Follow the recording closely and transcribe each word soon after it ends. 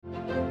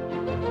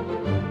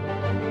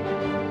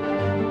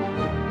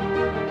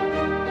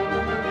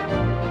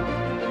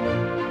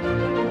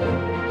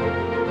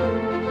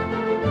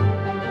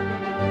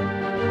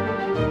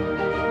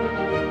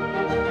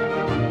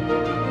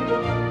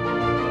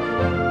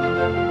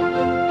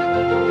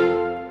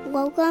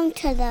Welcome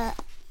to the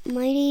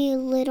Mighty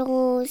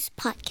Littles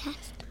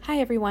podcast. Hi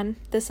everyone,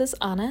 this is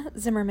Anna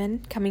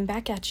Zimmerman coming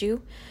back at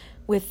you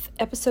with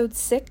episode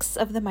 6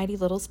 of the Mighty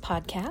Littles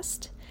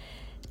podcast.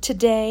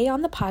 Today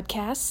on the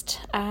podcast,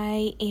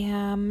 I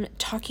am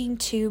talking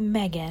to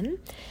Megan.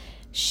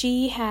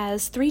 She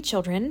has 3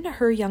 children.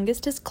 Her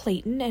youngest is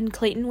Clayton, and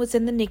Clayton was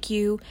in the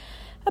NICU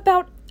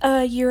about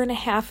a year and a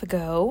half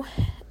ago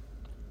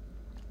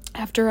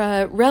after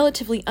a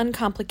relatively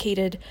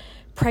uncomplicated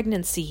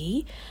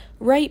pregnancy.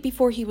 Right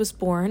before he was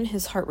born,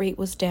 his heart rate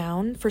was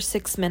down for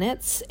 6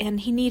 minutes, and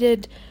he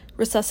needed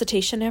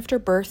resuscitation after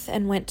birth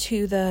and went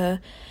to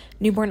the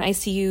newborn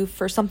ICU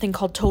for something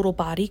called total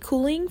body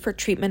cooling for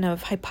treatment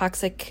of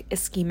hypoxic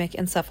ischemic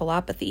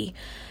encephalopathy.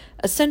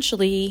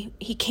 Essentially,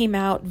 he came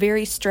out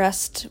very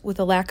stressed with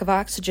a lack of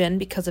oxygen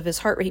because of his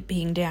heart rate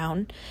being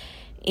down,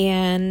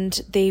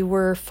 and they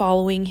were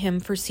following him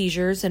for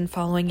seizures and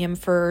following him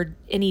for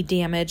any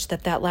damage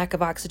that lack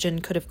of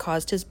oxygen could have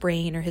caused his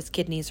brain or his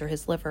kidneys or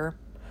his liver.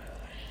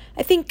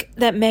 I think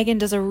that Megan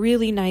does a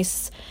really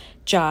nice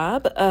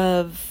job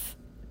of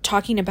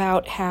talking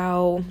about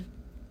how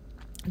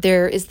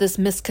there is this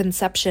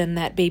misconception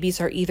that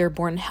babies are either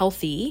born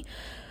healthy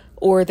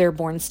or they're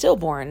born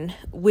stillborn,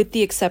 with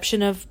the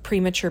exception of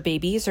premature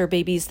babies or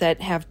babies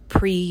that have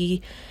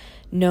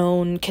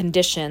pre-known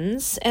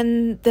conditions,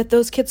 and that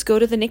those kids go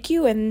to the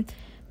NICU and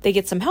they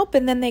get some help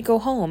and then they go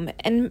home.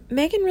 And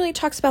Megan really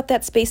talks about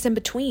that space in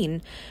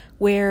between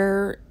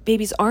where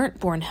babies aren't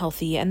born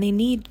healthy and they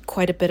need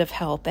quite a bit of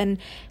help, and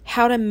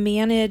how to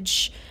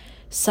manage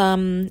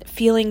some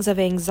feelings of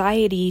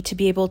anxiety to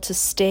be able to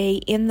stay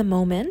in the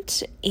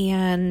moment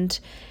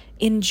and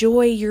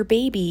enjoy your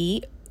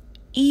baby,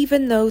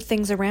 even though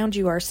things around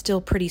you are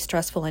still pretty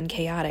stressful and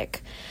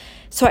chaotic.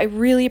 So I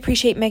really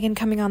appreciate Megan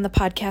coming on the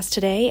podcast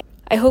today.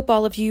 I hope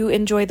all of you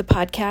enjoy the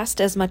podcast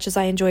as much as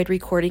I enjoyed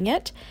recording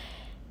it.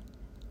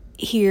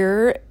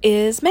 Here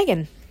is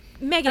Megan.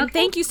 Megan,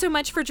 Thank you so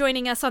much for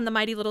joining us on the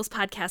Mighty Littles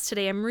podcast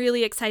today. I'm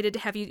really excited to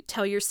have you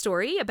tell your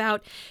story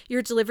about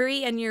your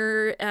delivery and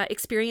your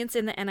experience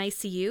in the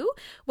NICU.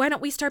 Why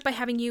don't we start by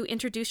having you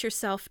introduce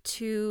yourself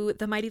to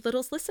the Mighty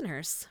Littles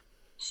listeners?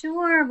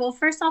 Sure. Well,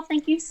 first off,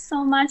 thank you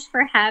so much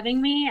for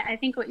having me. I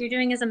think what you're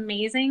doing is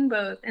amazing,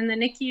 both in the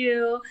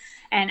NICU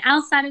and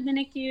outside of the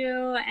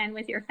NICU and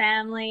with your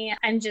family.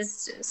 I'm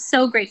just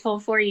so grateful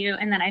for you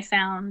and that I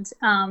found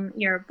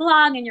your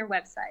blog and your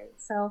website.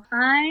 So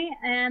I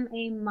am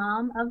a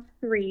mom of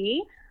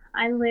 3.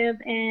 I live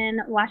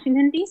in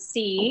Washington,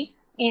 D.C.,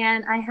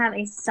 and I have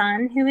a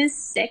son who is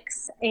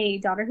 6, a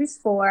daughter who's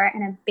 4,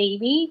 and a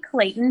baby,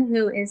 Clayton,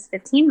 who is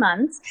 15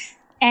 months.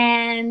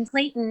 And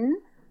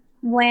Clayton,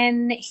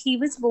 when he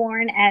was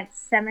born at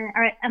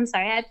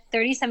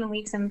 37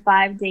 weeks and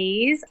 5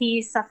 days,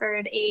 he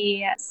suffered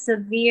a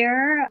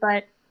severe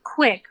but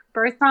quick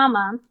birth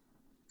trauma,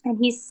 and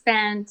he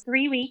spent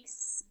 3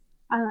 weeks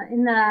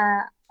in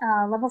the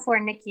level 4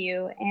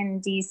 NICU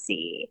in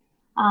DC.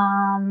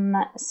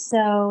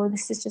 So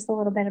this is just a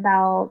little bit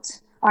about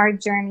our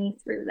journey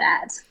through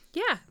that.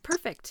 Yeah,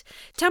 perfect.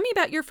 Tell me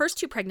about your first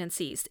 2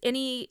 pregnancies.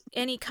 Any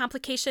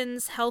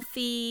complications,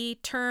 healthy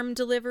term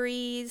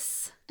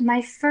deliveries?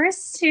 My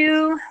first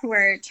 2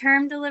 were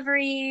term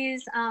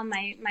deliveries.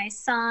 My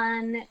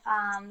son,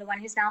 the one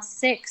who's now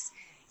 6,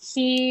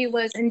 he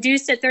was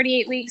induced at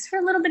 38 weeks for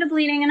a little bit of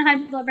bleeding and high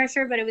blood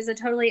pressure, but it was a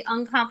totally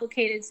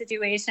uncomplicated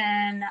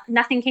situation.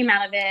 Nothing came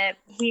out of it.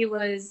 He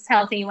was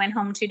healthy, went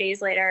home 2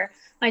 days later.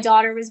 My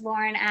daughter was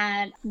born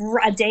at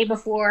a day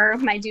before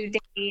my due date.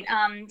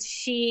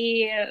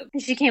 She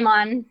came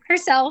on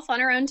herself on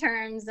her own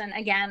terms, and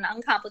again,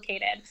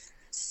 uncomplicated.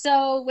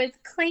 So with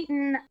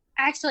Clayton,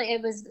 actually,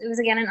 it was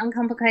again an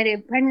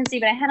uncomplicated pregnancy,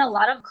 but I had a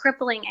lot of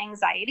crippling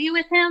anxiety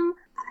with him.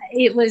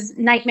 It was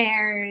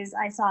nightmares.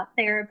 I sought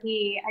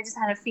therapy. I just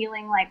had a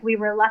feeling like we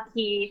were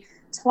lucky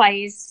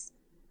twice.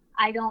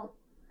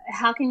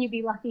 How can you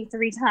be lucky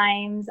 3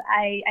 times?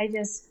 I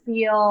just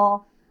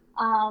feel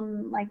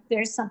like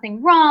there's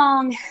something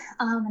wrong.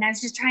 And I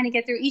was just trying to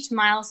get through each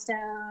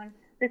milestone.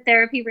 The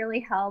therapy really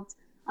helped.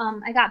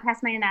 I got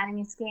past my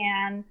anatomy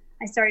scan.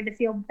 I started to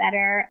feel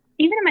better.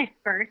 Even in my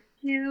first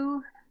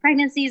 2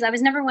 pregnancies, I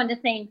was never one to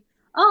think,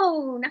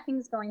 oh,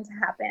 nothing's going to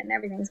happen.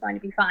 Everything's going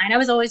to be fine. I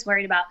was always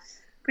worried about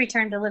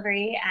preterm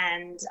delivery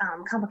and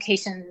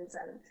complications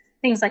and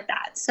things like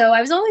that. So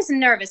I was always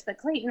nervous, but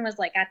Clayton was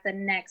like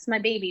my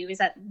baby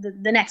was at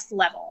the next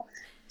level.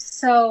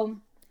 So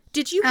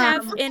did you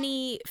have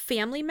any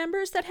family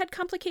members that had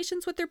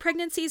complications with their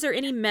pregnancies or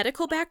any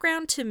medical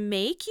background to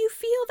make you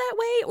feel that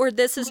way? Or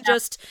this is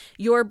just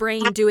your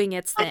brain doing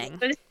its thing?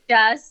 It's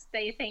just,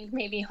 they think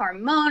maybe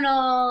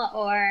hormonal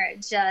or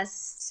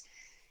just,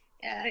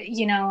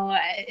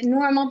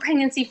 normal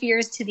pregnancy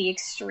fears to the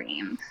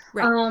extreme.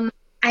 Right.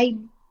 I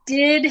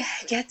did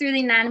get through the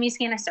anatomy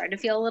scan. I started to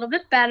feel a little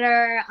bit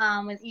better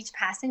with each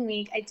passing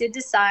week. I did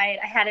decide,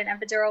 I had an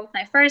epidural with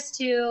my first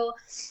two.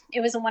 It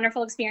was a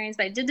wonderful experience,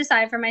 but I did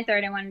decide for my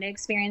third I wanted to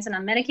experience an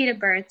unmedicated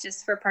birth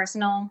just for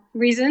personal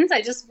reasons.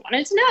 I just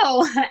wanted to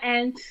know.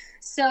 And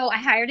so I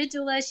hired a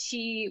doula.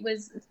 She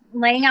was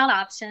laying out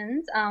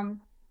options.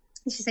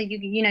 She said,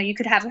 you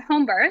could have a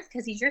home birth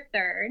because he's your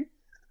third.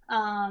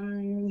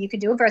 You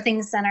could do a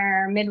birthing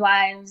center,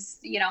 midwives,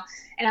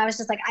 and I was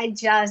just like,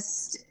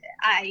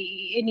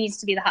 it needs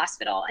to be the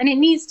hospital, and it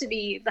needs to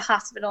be the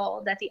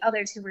hospital that the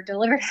other two were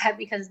delivered at,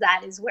 because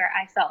that is where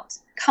I felt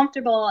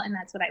comfortable and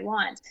that's what I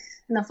want.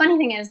 And the funny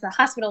thing is, the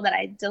hospital that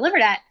I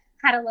delivered at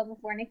had a level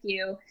 4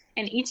 NICU,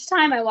 and each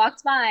time I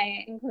walked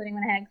by, including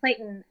when I had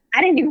Clayton, I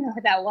didn't even know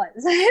what that was.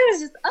 It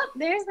was just,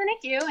 there's the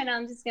NICU, and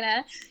I'm just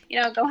gonna,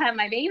 go have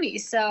my baby.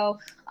 So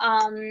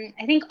I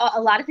think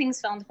a lot of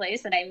things fell into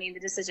place that I made the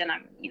decision.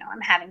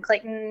 I'm having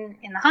Clayton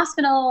in the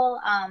hospital,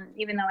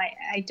 even though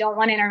I don't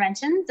want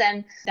interventions,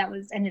 and that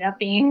ended up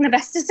being the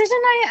best decision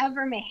I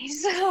ever made.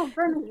 So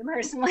for me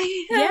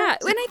personally, yeah,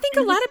 and I think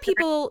a lot of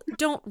people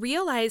don't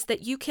realize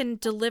that you can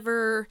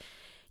deliver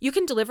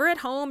at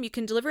home, you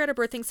can deliver at a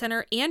birthing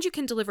center, and you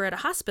can deliver at a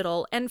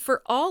hospital. And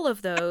for all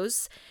of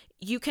those,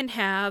 you can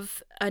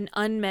have an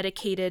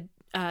unmedicated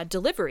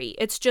delivery.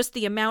 It's just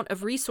the amount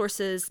of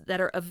resources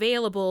that are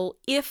available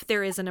if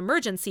there is an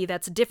emergency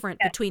that's different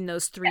between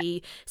those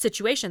three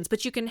situations.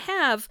 But you can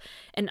have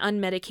an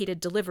unmedicated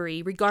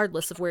delivery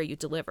regardless of where you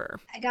deliver.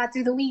 I got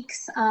through the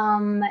weeks,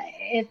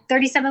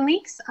 37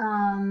 weeks,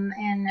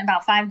 in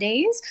about 5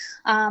 days.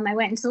 I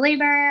went into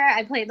labor.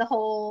 I played the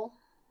whole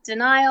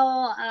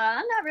denial.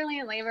 I'm not really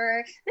in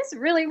labor. This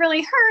really,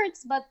 really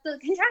hurts. But the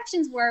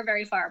contractions were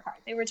very far apart.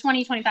 They were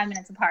 20, 25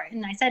 minutes apart.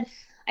 And I said,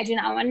 I do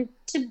not want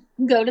to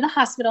go to the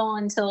hospital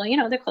until,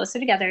 they're closer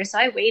together. So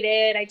I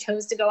waited. I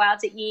chose to go out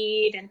to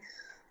eat. And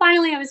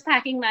finally I was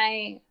packing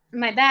my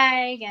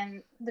bag,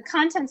 and the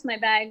contents of my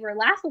bag were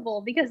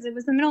laughable because it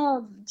was the middle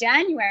of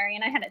January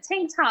and I had a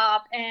tank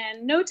top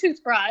and no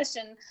toothbrush.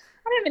 And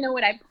I don't even know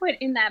what I put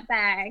in that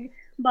bag.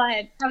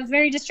 But I was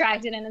very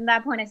distracted, and at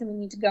that point I said, we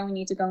need to go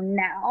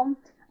now.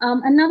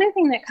 Another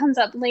thing that comes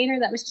up later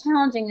that was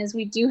challenging is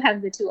we do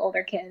have the two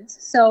older kids.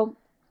 So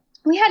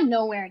we had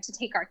nowhere to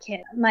take our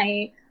kid.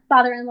 My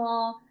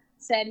father-in-law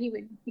said he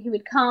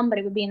would come, but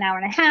it would be an hour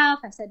and a half.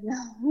 I said, no,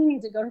 we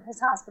need to go to this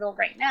hospital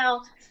right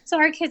now. So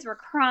our kids were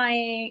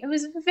crying. It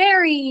was a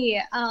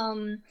very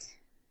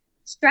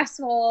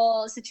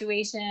stressful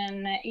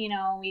situation.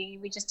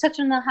 We just took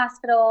them to the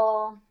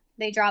hospital.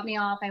 They dropped me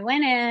off. I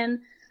went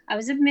in. I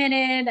was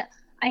admitted.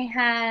 I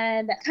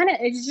had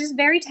it was just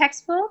very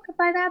textbook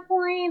by that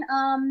point.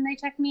 They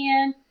checked me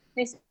in.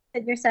 They said,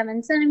 you're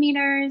 7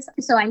 centimeters.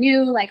 So I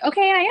knew,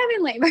 okay, I am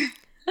in labor.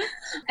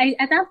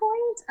 At that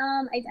point,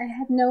 I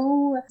had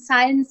no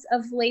signs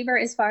of labor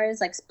as far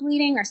as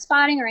bleeding or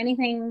spotting or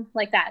anything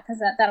like that,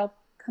 because that'll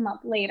come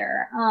up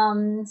later.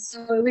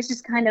 So it was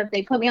just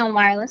they put me on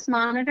wireless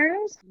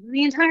monitors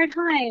the entire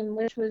time,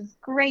 which was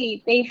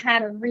great. They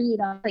had a read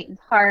on Clayton's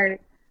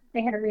heart.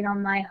 They had a read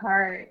on my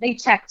heart. They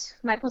checked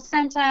my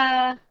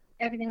placenta.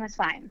 Everything was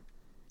fine.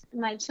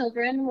 My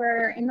children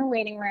were in the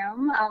waiting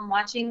room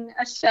watching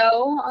a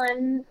show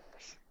on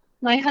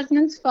my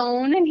husband's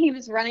phone, and he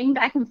was running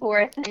back and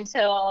forth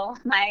until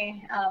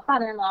my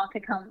father-in-law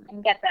could come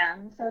and get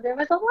them. So there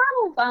was a lot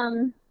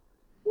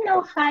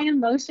of, high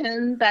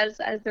emotions as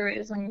there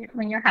is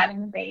when you're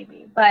having a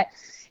baby. But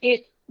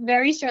it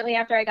very shortly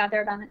after I got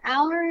there, about an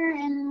hour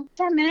and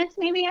 10 minutes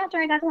maybe after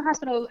I got to the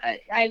hospital,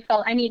 I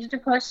felt I needed to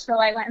push, so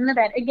I went in the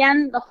bed.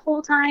 Again, the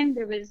whole time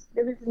there was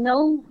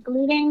no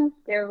bleeding.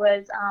 There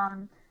was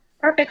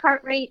perfect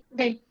heart rate.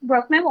 They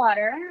broke my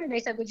water. They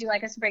said, would you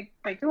like us to break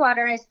the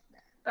water?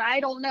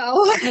 I don't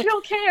know. I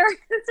don't care.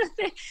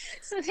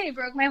 So they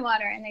broke my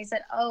water, and they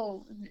said,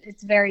 oh,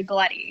 it's very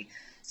bloody.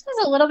 So it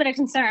was a little bit of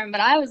concern, but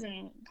I was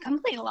in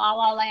complete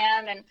la-la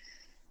land, and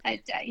I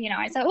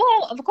said,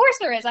 well, of course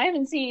there is. I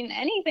haven't seen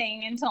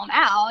anything until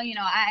now.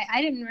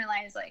 I didn't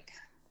realize,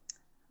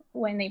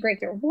 when they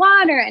break your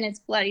water and it's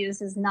bloody,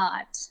 this is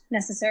not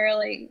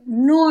necessarily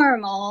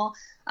normal.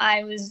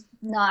 I was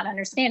not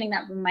understanding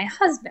that, but my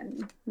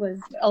husband was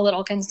a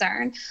little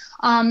concerned.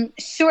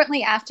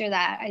 Shortly after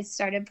that, I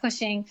started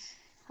pushing.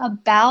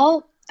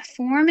 About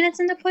 4 minutes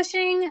into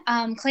pushing,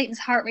 Clayton's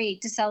heart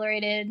rate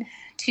decelerated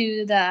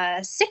to the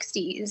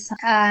 60s,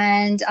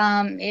 and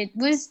it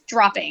was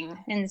dropping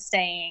and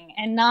staying,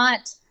 and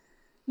not,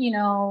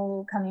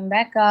 coming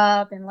back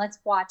up and let's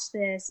watch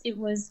this. It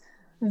was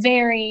the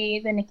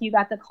NICU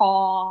got the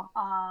call,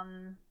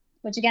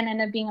 which again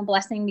ended up being a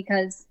blessing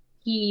because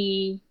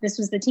this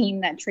was the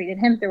team that treated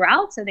him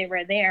throughout, so they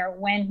were there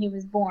when he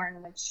was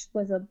born, which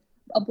was a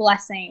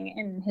blessing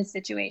in his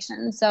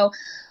situation. So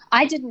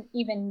I didn't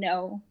even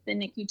know the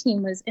NICU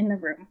team was in the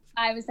room.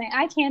 I was saying,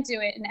 I can't do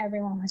it. And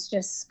everyone was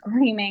just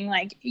screaming,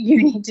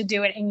 you need to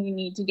do it and you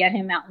need to get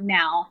him out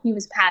now. He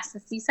was past the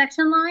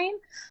C-section line.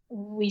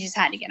 We just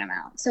had to get him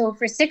out. So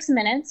for 6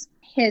 minutes,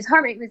 his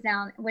heart rate was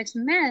down, which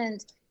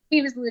meant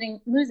he was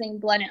losing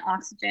blood and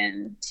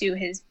oxygen to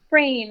his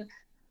brain.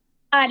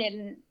 I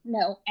didn't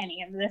know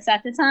any of this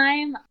at the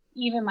time.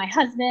 Even my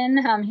husband,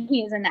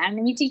 he is an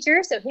anatomy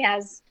teacher, so he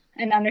has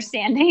an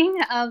understanding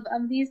of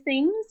these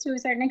things to a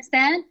certain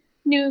extent.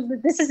 Knew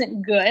that this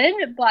isn't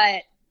good,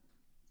 but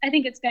I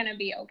think it's going to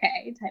be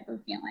okay type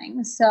of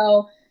feeling.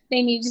 So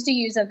they needed to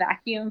use a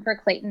vacuum for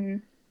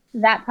Clayton.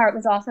 That part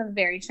was also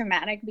very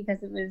traumatic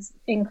because it was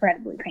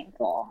incredibly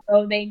painful.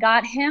 So they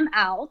got him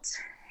out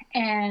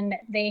and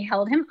they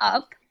held him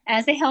up.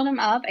 As they held him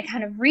up, I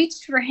kind of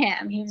reached for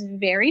him. He was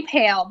very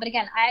pale. But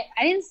again,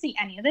 I didn't see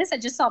any of this. I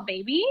just saw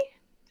baby.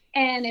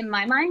 And in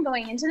my mind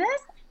going into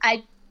this,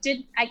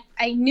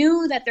 I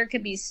knew that there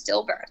could be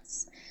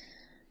stillbirths.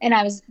 And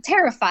I was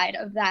terrified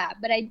of that.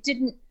 But I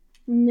didn't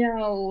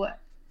know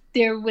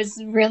there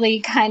was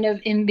really kind of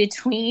in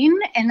between.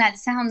 And that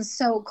sounds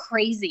so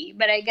crazy.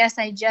 But I guess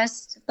I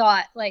just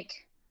thought, like,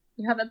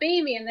 you have a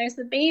baby and there's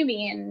the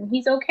baby and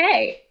he's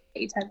okay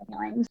type of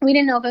feeling. We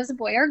didn't know if it was a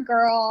boy or a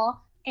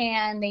girl.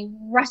 And they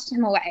rushed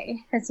him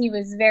away because he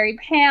was very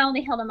pale.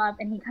 They held him up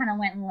and he kind of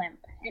went limp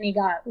and he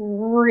got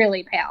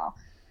really pale.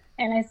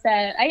 And I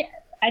said,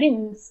 I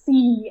didn't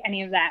see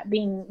any of that,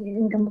 being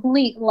in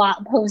complete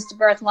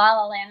post-birth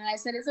la-la land. And I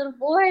said, is it a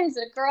boy? Is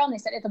it a girl? And they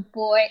said, it's a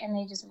boy. And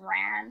they just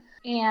ran.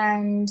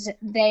 And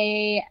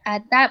they,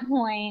 at that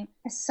point,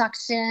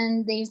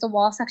 suctioned. They used a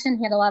wall suction.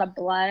 He had a lot of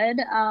blood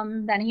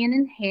that he had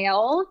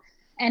inhaled.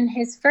 And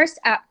his first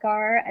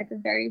APGAR at the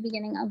very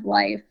beginning of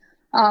life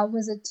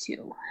was a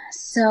 2.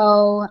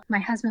 So my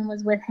husband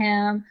was with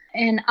him.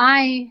 And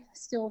I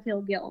still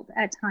feel guilt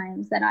at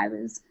times that I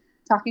was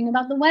talking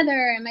about the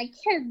weather and my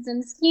kids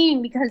and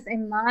skiing, because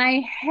in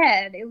my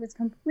head it was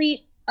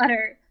complete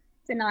utter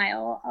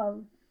denial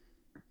of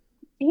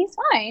he's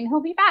fine, he'll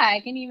be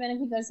back, and even if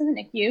he goes to the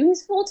NICU,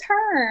 he's full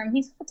term,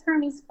 he's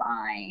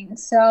fine.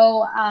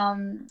 So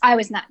I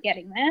was not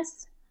getting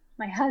this.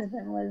 My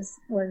husband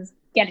was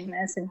getting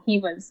this, and he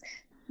was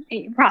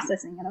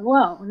processing it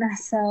alone.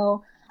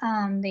 So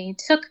they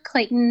took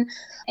Clayton,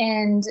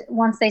 and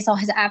once they saw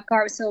his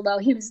APGAR was so low,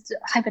 he was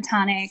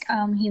hypotonic.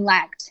 He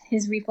lacked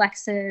his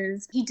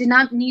reflexes. He did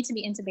not need to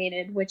be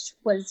intubated, which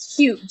was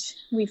huge.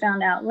 We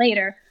found out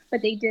later,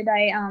 but they did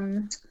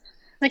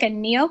like a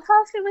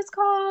neopuff, it was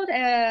called,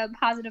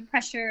 positive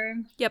pressure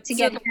to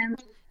get him.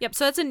 Yep,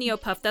 so that's a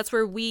neopuff. That's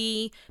where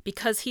we,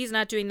 because he's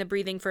not doing the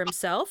breathing for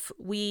himself,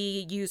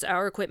 we use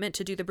our equipment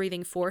to do the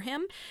breathing for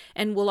him.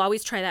 And we'll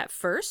always try that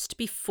first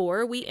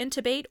before we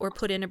intubate or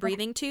put in a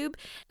breathing tube.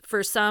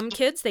 For some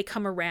kids, they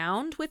come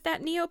around with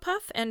that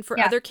neopuff. And for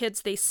other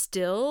kids, they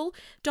still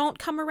don't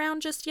come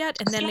around just yet.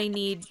 And then they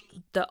need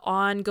the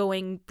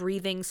ongoing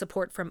breathing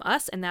support from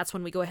us. And that's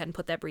when we go ahead and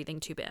put that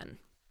breathing tube in.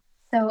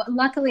 So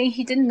luckily,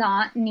 he did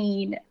not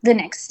need the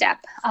next step.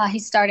 He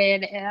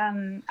started,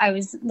 I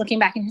was looking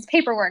back in his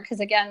paperwork, because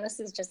again, this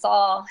is just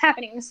all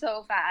happening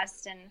so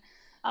fast.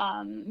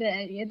 And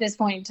at this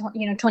point,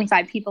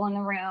 25 people in the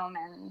room,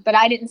 but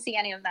I didn't see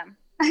any of them.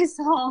 I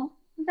saw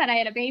that I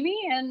had a baby,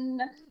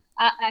 and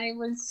I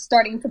was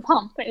starting to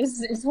pump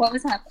is what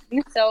was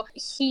happening. So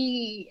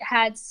he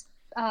had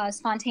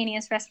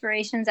spontaneous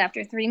respirations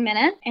after 3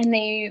 minutes, and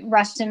they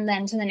rushed him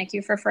then to the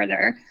NICU for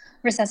further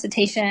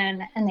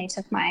resuscitation, and they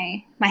took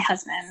my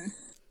husband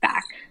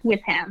back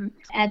with him.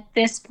 At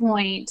this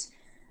point,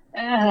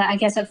 I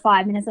guess at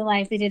 5 minutes of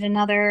life, they did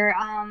another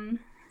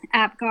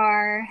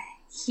APGAR.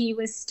 He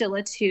was still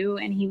a 2,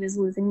 and he was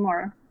losing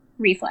more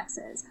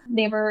reflexes.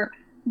 They were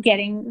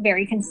getting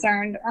very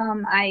concerned.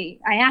 I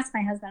asked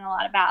my husband a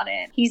lot about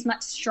it. He's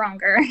much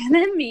stronger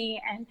than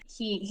me, and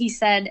he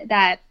said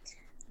that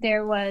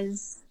there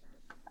was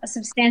a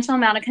substantial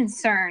amount of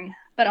concern,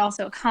 but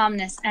also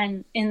calmness,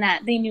 and in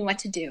that they knew what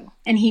to do.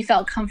 And he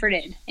felt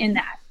comforted in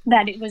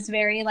that it was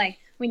very like,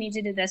 we need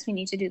to do this, we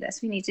need to do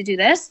this, we need to do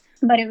this.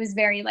 But it was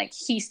very like,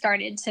 he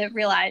started to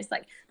realize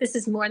like, this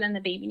is more than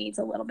the baby needs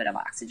a little bit of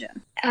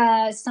oxygen.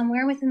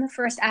 Somewhere within the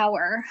first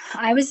hour,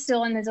 I was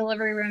still in the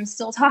delivery room,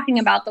 still talking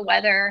about the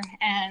weather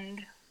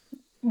and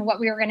what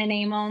we were going to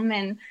name him,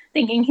 and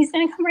thinking he's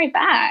going to come right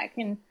back.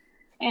 And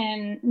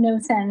no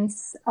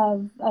sense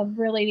of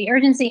really the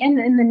urgency. And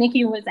the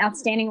NICU was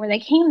outstanding. Where they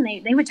came,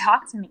 they would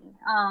talk to me,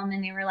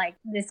 and they were like,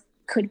 this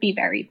could be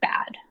very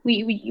bad.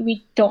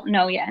 We don't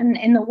know yet.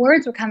 And the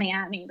words were coming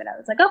at me, but I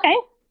was like, okay,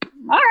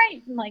 all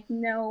right. Like,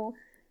 no.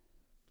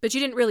 But you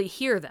didn't really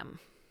hear them.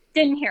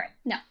 Didn't hear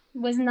it. No,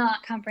 was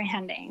not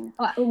comprehending.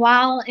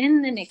 While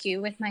in the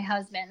NICU with my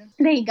husband,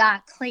 they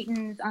got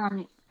Clayton's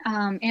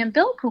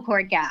umbilical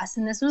cord gas,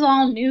 and this was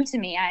all new to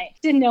me. I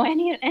didn't know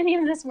any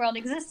of this world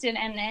existed,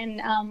 and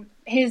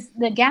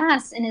the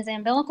gas in his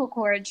umbilical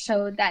cord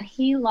showed that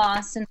he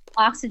lost enough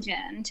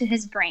oxygen to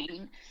his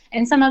brain,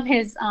 and some of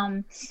his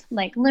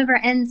like liver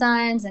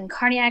enzymes and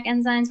cardiac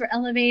enzymes were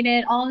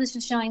elevated. All of this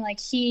was showing like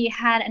he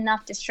had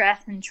enough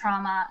distress and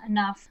trauma,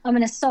 enough of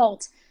an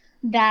assault,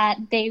 that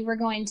they were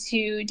going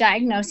to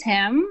diagnose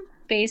him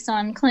based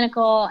on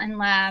clinical and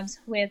labs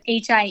with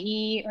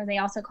HIE, or they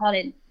also called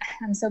it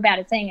I'm so bad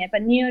at saying it,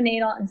 but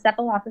neonatal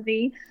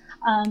encephalopathy,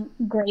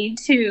 grade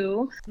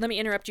 2. Let me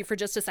interrupt you for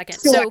just a second.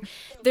 Sure. So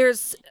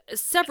there's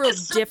several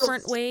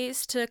different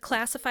ways to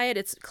classify it.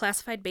 It's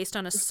classified based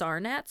on a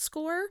SARNAT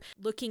score,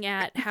 looking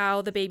at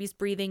how the baby's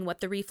breathing,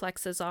 what the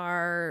reflexes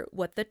are,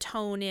 what the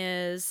tone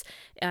is,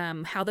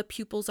 how the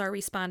pupils are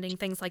responding,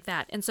 things like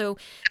that. And so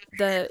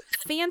the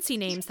fancy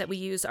names that we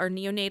use are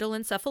neonatal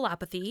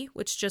encephalopathy,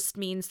 which just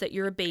means that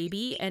you're a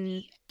baby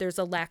and there's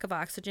a lack of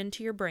oxygen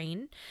to your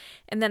brain.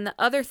 And then the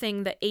other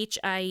thing, the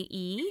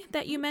HIE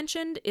that you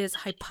mentioned, is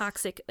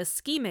hypoxic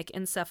ischemic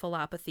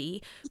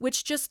encephalopathy,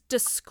 which just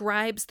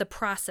describes the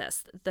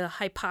process. The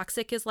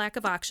hypoxic is lack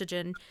of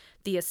oxygen,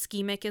 the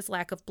ischemic is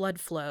lack of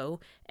blood flow,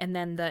 and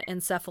then the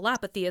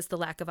encephalopathy is the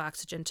lack of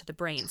oxygen to the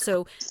brain.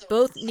 So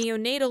both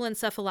neonatal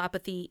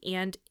encephalopathy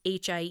and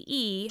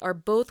HIE are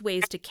both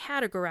ways to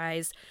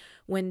categorize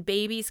when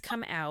babies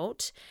come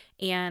out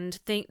and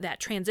think that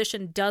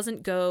transition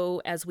doesn't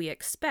go as we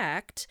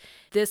expect.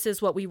 This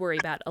is what we worry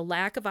about: a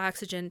lack of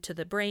oxygen to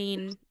the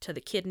brain, to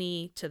the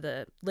kidney, to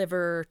the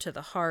liver, to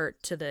the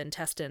heart, to the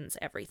intestines,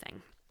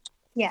 everything.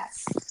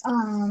 Yes.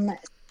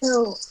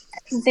 So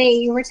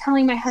they were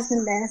telling my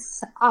husband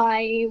this.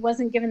 I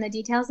wasn't given the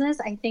details of this.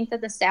 I think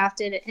that the staff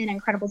did an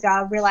incredible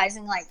job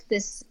realizing like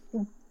this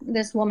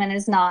woman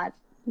is not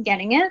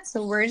getting it.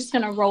 So we're just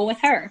going to roll with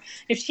her.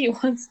 If she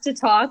wants to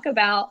talk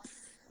about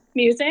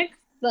music,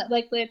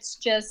 like, let's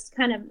just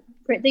kind of,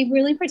 they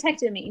really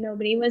protected me.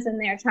 Nobody was in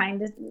there trying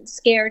to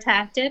scare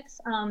tactics,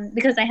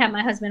 because I had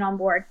my husband on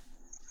board,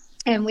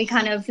 and we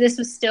kind of, this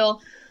was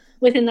still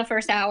within the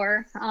first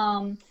hour.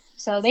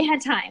 So they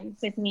had time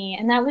with me,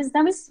 and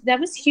that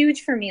was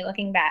huge for me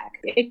looking back.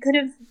 It could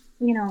have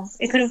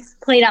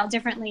played out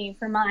differently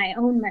for my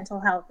own mental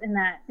health in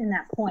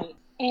that point.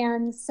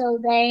 And so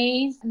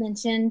they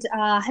mentioned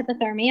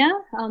hypothermia,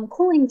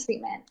 cooling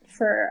treatment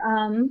for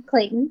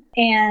Clayton.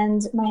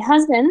 And my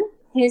husband,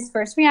 his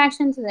first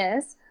reaction to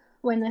this,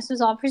 when this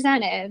was all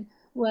presented,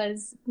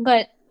 was,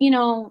 but,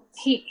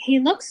 he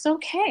looks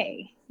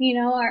okay.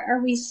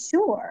 Are we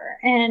sure?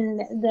 And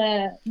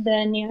the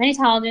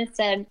neonatologist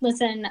said,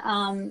 listen,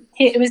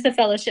 it was the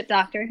fellowship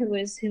doctor who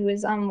was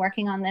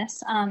working on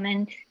this.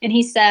 And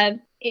he said,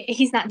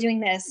 he's not doing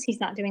this. He's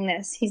not doing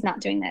this. He's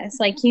not doing this.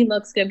 Like, he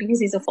looks good because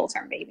he's a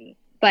full-term baby,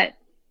 but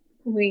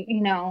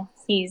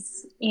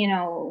he's,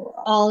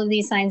 all of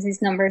these signs,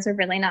 these numbers are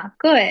really not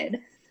good.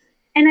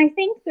 And I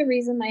think the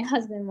reason my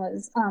husband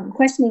was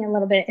questioning a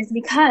little bit is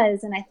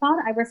because, and I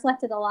thought I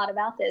reflected a lot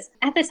about this,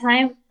 at the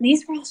time,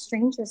 these were all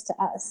strangers to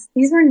us.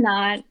 These were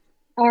not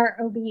our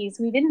OBs.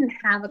 We didn't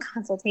have a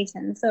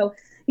consultation. So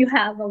you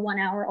have a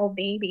 1-hour-old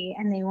baby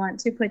and they want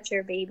to put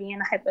your baby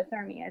in a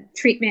hypothermia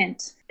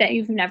treatment that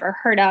you've never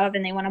heard of,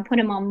 and they want to put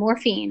him on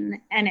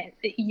morphine, and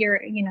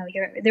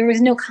there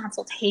was no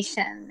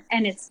consultation,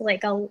 and it's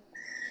like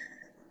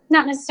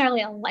not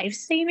necessarily a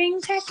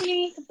life-saving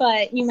technique,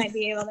 but you might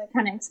be able to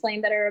kind of explain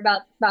better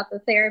about the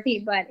therapy.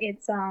 But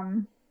it's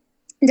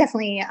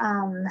definitely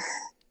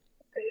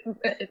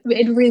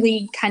it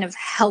really kind of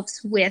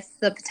helps with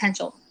the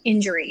potential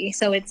injury.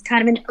 So it's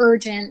kind of an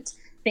urgent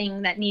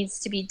thing that needs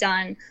to be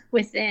done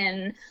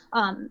within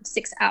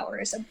 6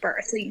 hours of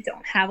birth, so you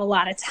don't have a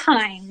lot of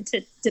time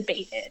to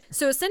debate it.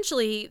 So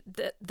essentially,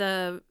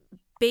 the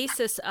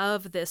basis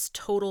of this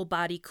total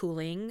body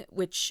cooling,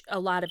 which a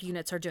lot of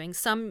units are doing.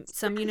 Some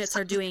units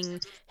are doing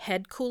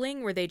head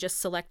cooling, where they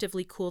just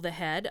selectively cool the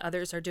head.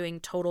 Others are doing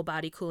total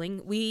body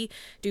cooling. We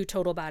do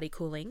total body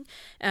cooling.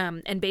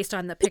 And based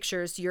on the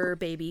pictures, your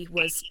baby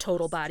was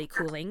total body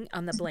cooling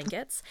on the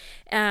blankets.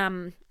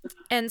 And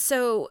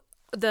so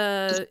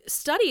the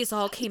studies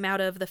all came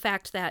out of the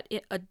fact that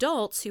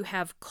adults who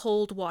have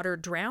cold water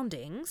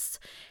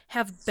drownings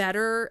have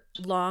better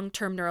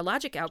long-term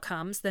neurologic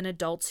outcomes than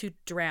adults who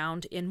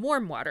drowned in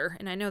warm water.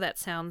 And I know that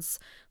sounds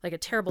like a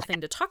terrible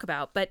thing to talk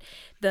about, but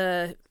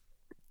that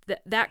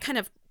kind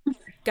of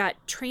got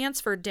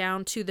transferred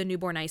down to the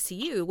newborn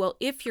ICU. Well,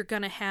 if you're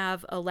going to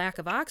have a lack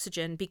of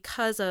oxygen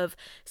because of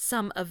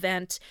some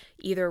event,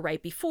 either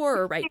right before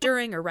or right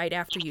during or right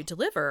after you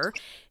deliver,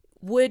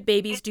 would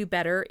babies do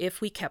better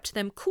if we kept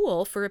them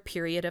cool for a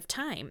period of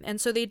time?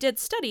 And so they did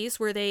studies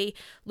where they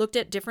looked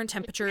at different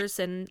temperatures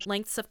and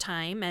lengths of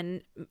time.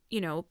 And,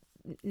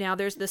 now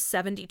there's this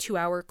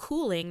 72-hour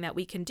cooling that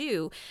we can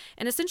do.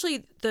 And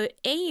essentially the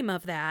aim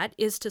of that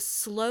is to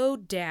slow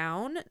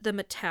down the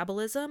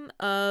metabolism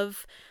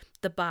of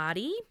the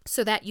body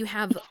so that you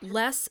have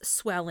less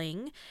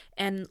swelling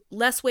and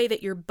less way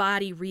that your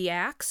body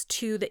reacts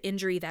to the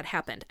injury that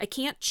happened. I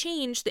can't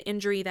change the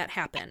injury that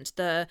happened,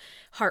 the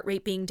heart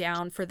rate being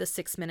down for the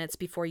 6 minutes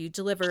before you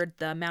delivered,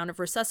 the amount of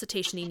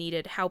resuscitation he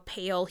needed, how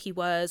pale he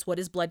was, what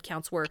his blood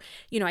counts were.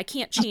 I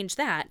can't change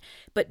that.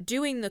 But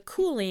doing the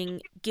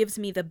cooling gives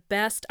me the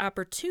best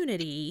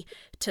opportunity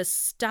to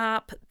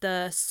stop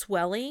the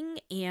swelling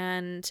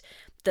and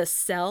the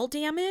cell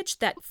damage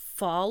that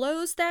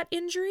follows that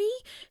injury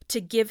to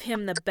give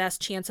him the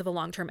best chance of a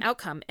long-term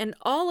outcome. And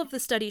all of the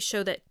studies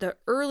show that the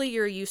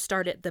earlier you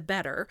start it, the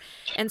better.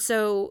 And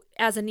so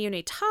as a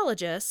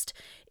neonatologist,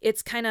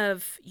 it's kind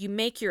of, you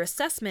make your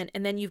assessment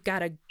and then you've got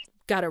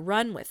to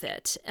run with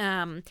it.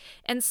 And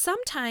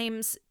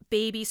sometimes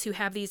babies who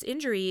have these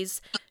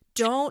injuries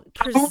don't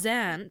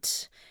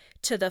present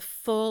to the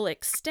full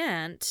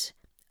extent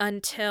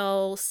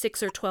until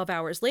 6 or 12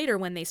 hours later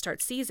when they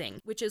start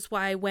seizing, which is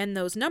why when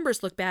those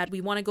numbers look bad,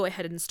 we want to go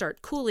ahead and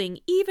start cooling,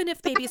 even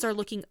if babies are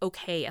looking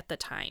okay at the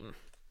time.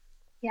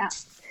 Yeah.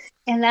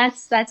 And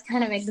that's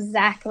kind of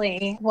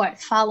exactly what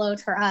followed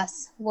for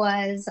us,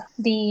 was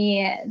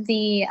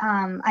the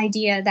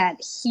idea that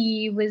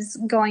he was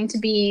going to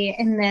be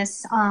in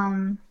this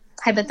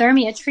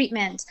hypothermia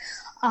treatment,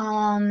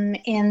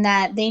 and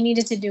that they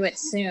needed to do it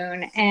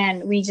soon,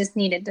 and we just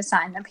needed to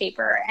sign the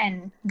paper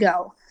and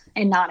go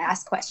and not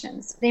ask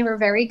questions. They were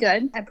very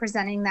good at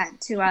presenting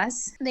that to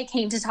us. They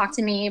came to talk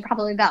to me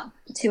probably about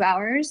 2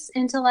 hours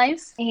into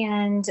life.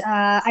 And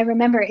I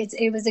remember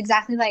it was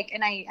exactly like,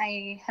 and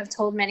I have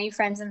told many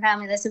friends and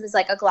family this, it was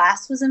like a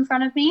glass was in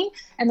front of me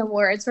and the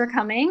words were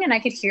coming and I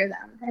could hear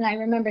them. And I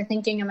remember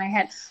thinking in my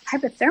head,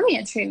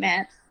 hypothermia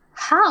treatment,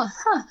 how are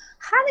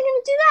they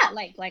going to do that?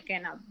 Like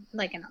in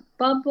a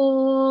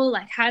bubble?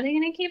 Like, how are they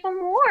going to keep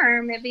him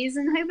warm if he's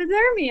in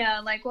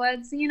hypothermia? Like,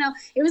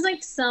 it was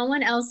like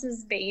someone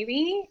else's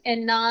baby,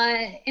 and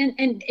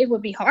it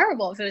would be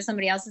horrible if it was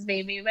somebody else's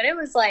baby, but it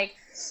was like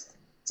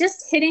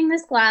just hitting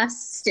this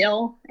glass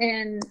still.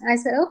 And I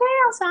said, okay,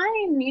 I'll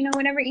sign,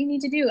 whatever you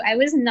need to do. I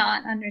was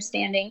not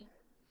understanding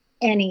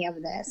any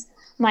of this.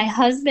 My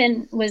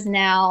husband was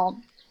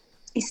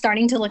he's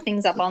starting to look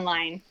things up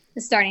online,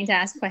 starting to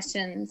ask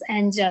questions,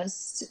 and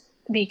just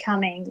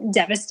becoming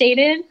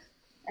devastated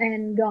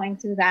and going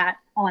through that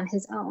on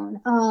his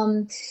own.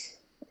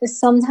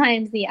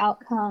 Sometimes the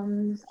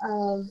outcomes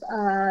of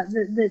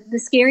the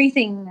scary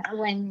thing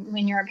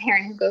when you're a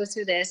parent who goes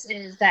through this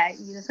is that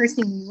the first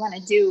thing you want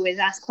to do is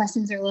ask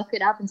questions or look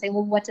it up and say,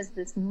 well, what does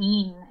this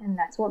mean? And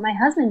that's what my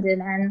husband did.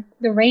 And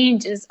the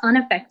range is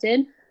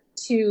unaffected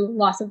to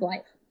loss of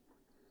life.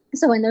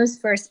 So in those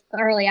first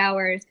early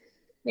hours,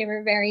 they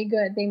were very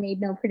good. They made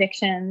no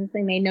predictions.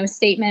 They made no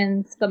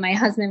statements. But my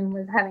husband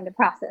was having to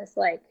process,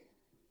 like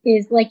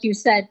you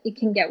said, it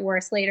can get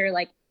worse later.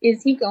 Like,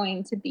 is he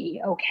going to be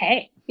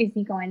okay? Is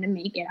he going to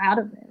make it out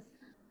of this?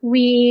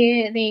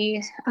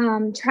 They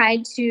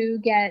tried to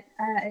get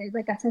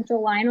a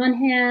central line on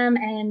him.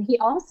 And he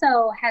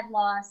also had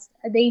lost,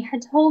 they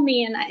had told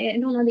me, and I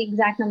don't know the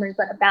exact numbers,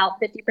 but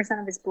about 50%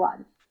 of his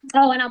blood.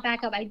 Oh, and I'll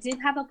back up. I did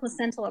have a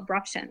placental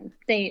abruption.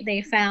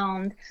 They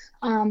found,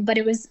 but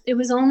it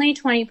was only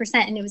 20%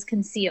 and it was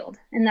concealed,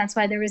 and that's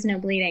why there was no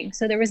bleeding.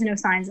 So there was no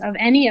signs of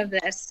any of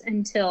this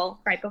until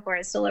right before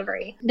his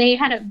delivery. They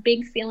had a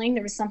big feeling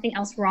there was something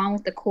else wrong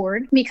with the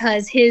cord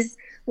because his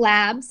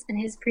labs and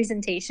his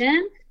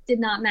presentation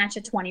did not match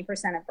a 20%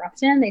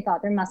 abruption. They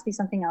thought there must be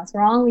something else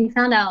wrong. We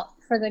found out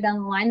further down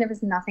the line there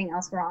was nothing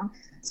else wrong.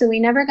 So we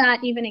never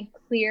got even a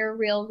clear,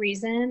 real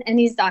reason. And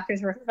these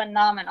doctors were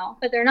phenomenal,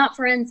 but they're not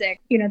forensic.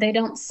 They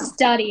don't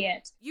study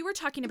it. You were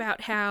talking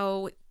about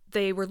how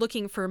they were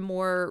looking for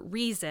more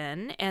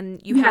reason, and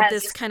you had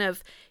this kind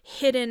of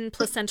hidden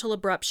placental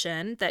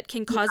abruption that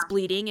can cause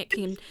bleeding. It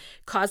can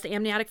cause the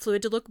amniotic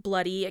fluid to look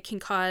bloody. It can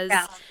cause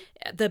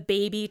the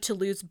baby to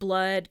lose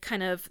blood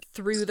kind of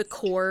through the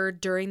cord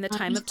during the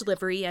time of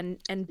delivery and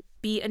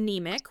be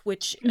anemic,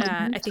 which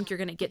I think you're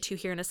going to get to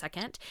here in a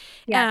second.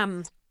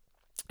 Yeah.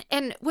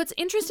 And what's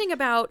interesting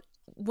about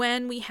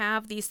when we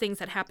have these things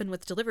that happen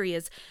with delivery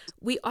is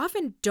we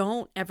often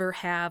don't ever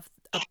have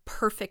a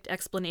perfect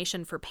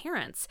explanation for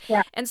parents.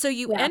 Yeah. And so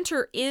you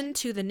enter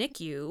into the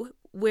NICU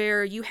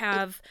where you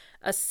have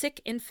a sick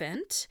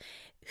infant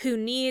who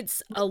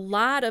needs a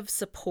lot of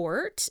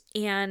support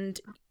and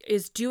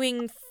is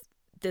doing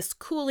this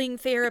cooling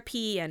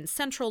therapy and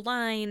central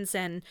lines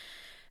and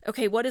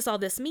okay, what does all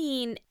this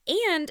mean?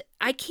 And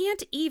I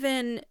can't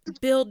even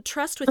build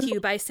trust with you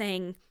by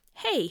saying,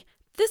 hey,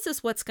 this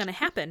is what's going to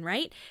happen,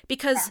 right?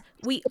 Because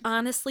we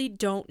honestly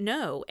don't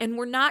know. And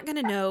we're not going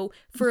to know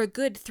for a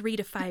good 3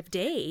 to 5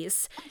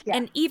 days. Yeah.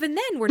 And even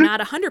then, we're not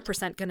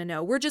 100% going to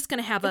know. We're just going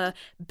to have a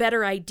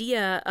better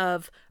idea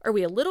of, are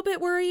we a little bit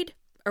worried?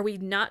 Are we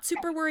not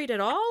super worried at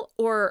all?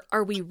 Or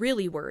are we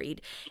really worried?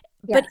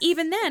 Yes. But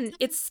even then,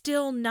 it's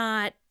still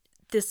not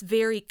this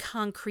very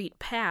concrete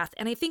path.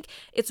 And I think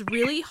it's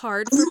really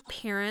hard for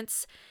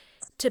parents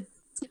to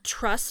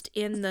trust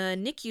in the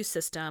NICU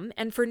system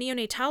and for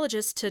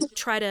neonatologists to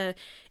try to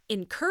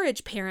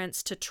encourage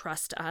parents to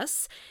trust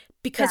us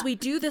because we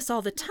do this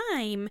all the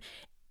time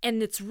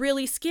and it's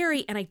really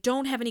scary and I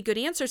don't have any good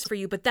answers for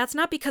you, but that's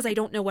not because I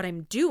don't know what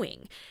I'm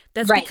doing.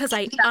 That's because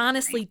I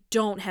honestly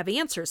don't have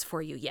answers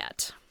for you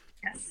yet.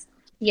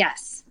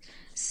 Yes.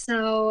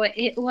 So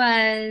it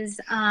was,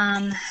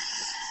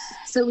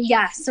 so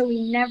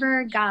we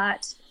never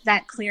got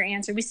that clear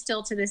answer. We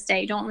still to this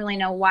day don't really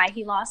know why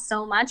he lost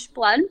so much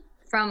blood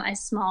from a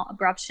small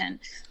abruption,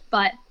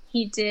 but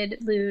he did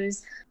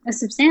lose a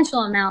substantial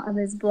amount of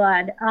his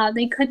blood.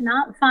 They could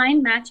not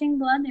find matching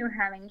blood. They were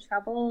having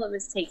trouble. It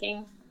was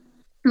taking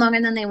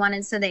longer than they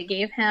wanted, so they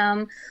gave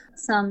him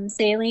some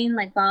saline,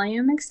 like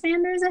volume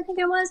expanders, I think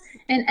it was.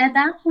 And at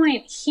that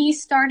point, he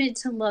started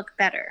to look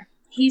better.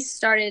 He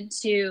started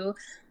to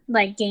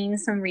like gain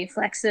some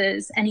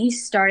reflexes, and he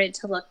started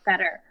to look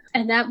better.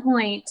 At that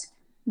point,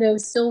 they were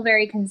still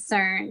very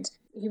concerned.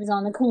 He was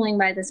on the cooling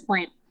by this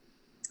point.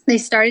 They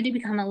started to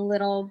become a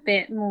little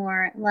bit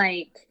more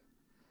like,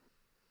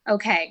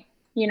 okay,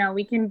 you know,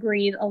 we can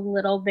breathe a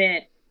little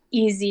bit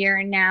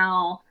easier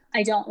now.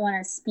 I don't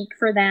want to speak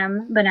for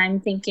them, but I'm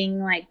thinking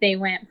like they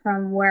went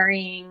from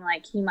worrying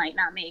like he might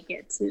not make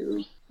it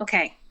to,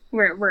 okay,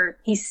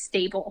 he's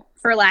stable,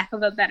 for lack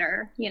of a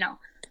better, you know.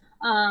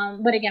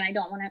 But again, I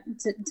don't want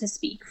to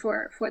speak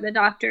for the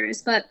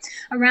doctors. But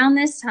around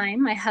this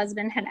time, my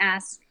husband had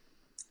asked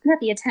that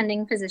the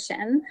attending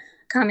physician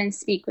come and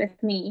speak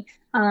with me,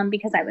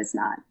 because I was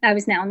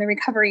now in the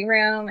recovery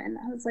room, and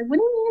I was like, what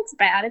do you mean it's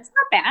bad? It's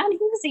not bad.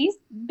 He's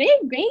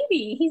big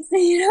baby. He's,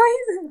 you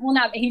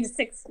know, he's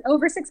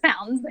over 6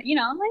 pounds, but, you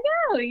know, I'm like,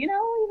 oh, you know,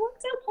 he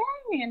looks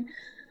okay. And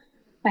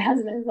my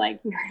husband is like,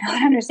 you're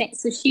not understanding.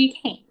 So she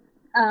came,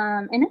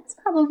 and it's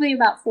probably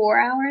about 4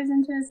 hours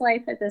into his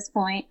life at this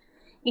point,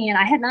 and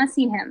I had not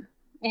seen him.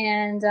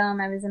 And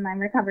I was in my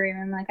recovery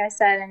room, like I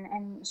said,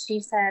 and she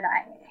said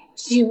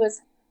she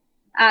was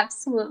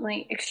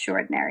absolutely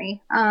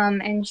extraordinary.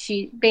 And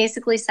she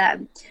basically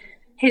said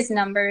his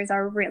numbers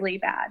are really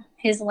bad.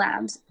 His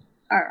labs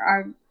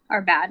are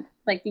bad.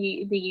 Like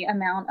the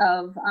amount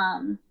of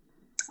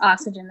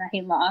oxygen that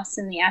he lost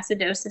and the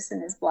acidosis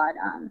in his blood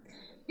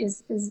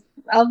is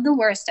of the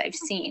worst I've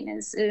seen,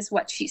 is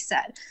what she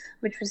said,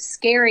 which was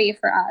scary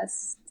for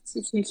us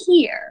to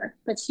hear.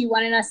 But she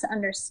wanted us to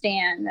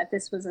understand that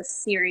this was a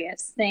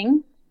serious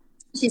thing.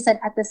 She said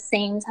at the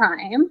same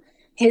time,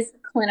 his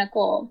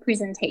clinical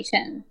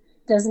presentation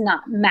does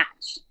not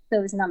match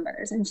those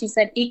numbers. And she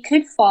said he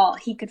could fall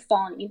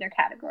in either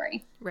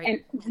category.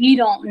 Right. And we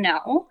don't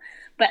know,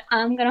 but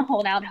I'm going to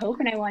hold out hope.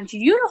 And I want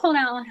you to hold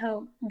out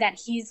hope that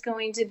he's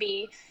going to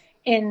be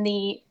in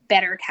the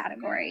better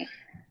category.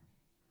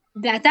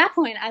 At that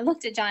point, I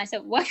looked at John. I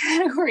said, what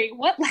category?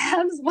 What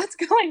labs? What's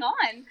going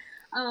on?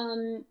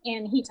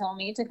 And he told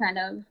me to kind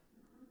of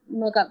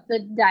look up the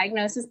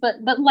diagnosis,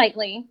 but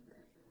lightly.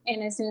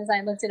 And as soon as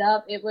I looked it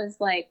up, it was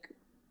like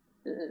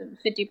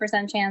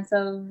 50% chance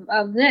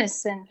of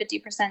this and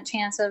 50%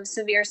 chance of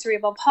severe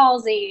cerebral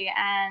palsy,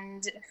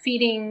 and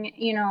feeding,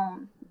 you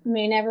know,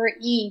 may never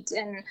eat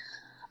and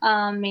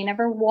may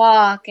never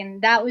walk.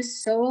 And that was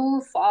so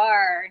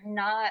far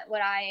not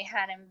what I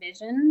had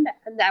envisioned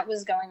that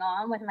was going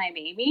on with my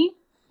baby,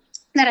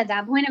 that at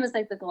that point it was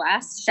like the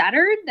glass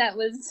shattered that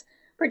was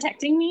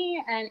protecting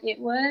me. And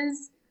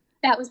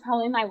that was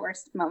probably my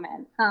worst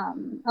moment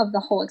of the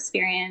whole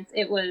experience.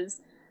 It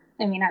was,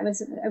 I mean, I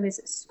was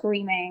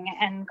screaming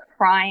and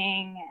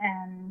crying,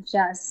 and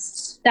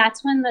just,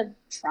 that's when the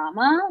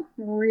trauma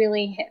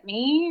really hit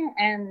me.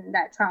 And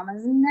that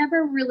trauma's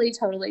never really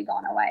totally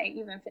gone away,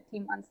 even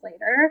 15 months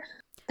later.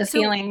 The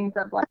feelings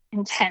of like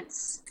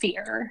intense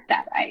fear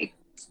that I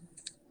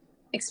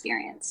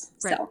experience.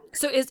 Right.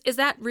 So is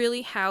that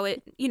really how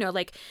it, you know,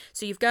 like,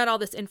 so you've got all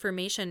this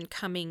information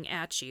coming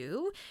at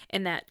you,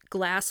 and that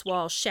glass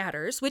wall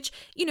shatters, which,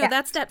 you know,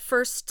 that's that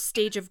first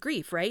stage of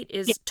grief, right?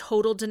 Is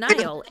total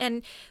denial.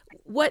 And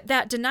what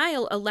that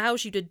denial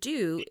allows you to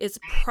do is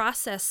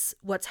process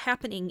what's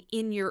happening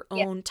in your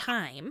own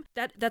time.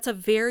 That's a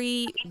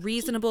very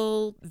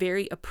reasonable,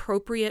 very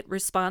appropriate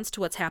response to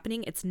what's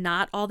happening. It's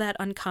not all that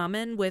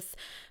uncommon with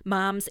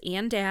moms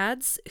and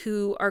dads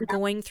who are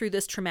going through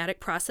this traumatic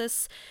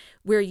process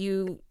where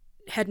you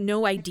had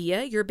no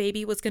idea your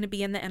baby was going to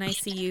be in the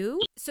NICU.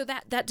 So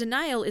that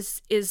denial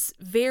is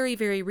very,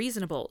 very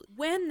reasonable.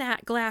 When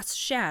that glass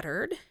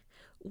shattered,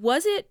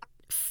 was it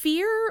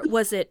fear?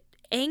 Was it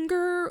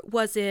anger?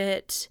 Was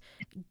it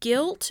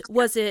guilt?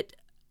 Was it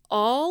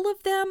all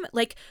of them?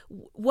 Like,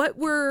 what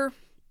were,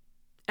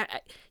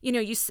 you know,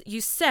 you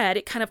said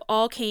it kind of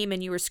all came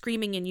and you were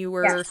screaming and you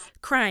were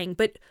crying,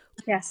 but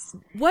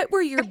what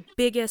were your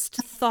biggest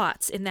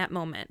thoughts in that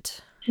moment?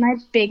 My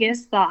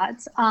biggest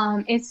thoughts,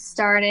 it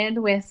started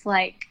with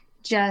like,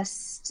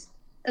 just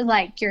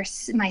like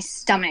my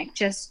stomach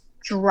just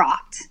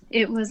dropped.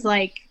 It was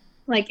like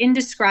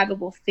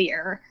indescribable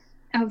fear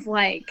of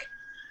like,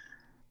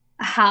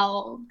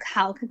 how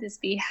could this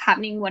be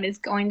happening? What is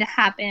going to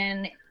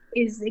happen?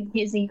 Is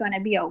he going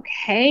to be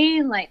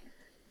okay? Like,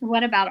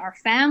 what about our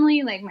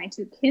family? Like my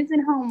 2 kids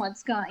at home,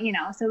 what's going, you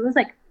know? So it was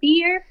like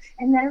fear,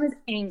 and then it was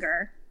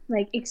anger,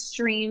 like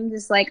extreme,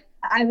 just like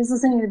I was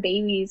listening to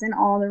babies in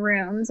all the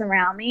rooms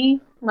around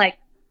me, like,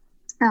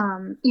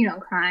 you know,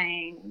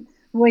 crying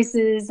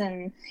voices,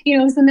 and, you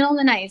know, it was the middle of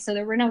the night, so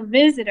there were no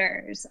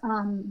visitors.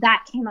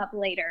 That came up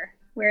later,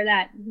 where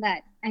that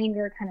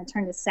anger kind of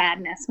turned to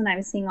sadness when I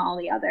was seeing all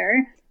the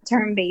other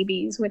term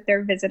babies with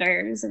their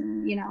visitors,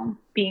 and, you know,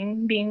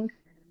 being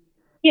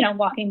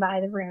walking by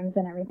the rooms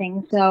and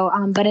everything. So,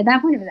 but at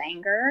that point it was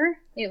anger.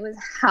 It was,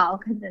 how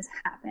could this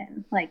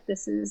happen? Like,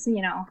 this is,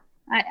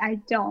 I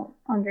don't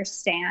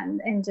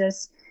understand. And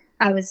just,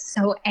 I was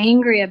so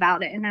angry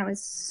about it, and I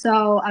was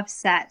so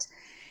upset.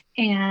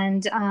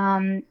 And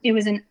it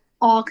was an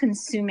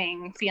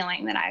all-consuming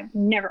feeling that I've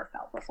never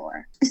felt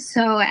before.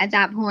 So at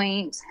that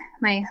point,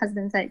 my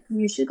husband said,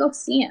 you should go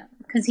see him,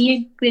 because he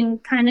had been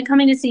kind of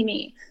coming to see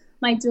me.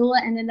 My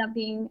doula ended up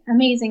being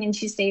amazing, and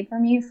she stayed for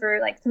me for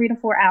like 3 to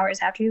 4 hours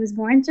after he was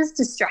born, just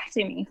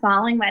distracting me,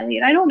 following my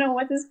lead. I don't know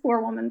what this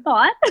poor woman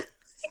thought. Like,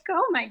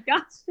 oh my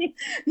gosh,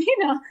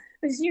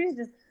 but she was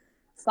just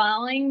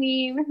following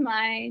me with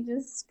my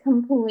just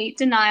complete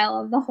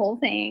denial of the whole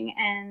thing.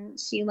 And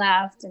she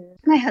left, and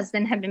my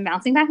husband had been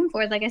bouncing back and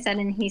forth, like I said,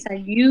 and he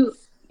said, you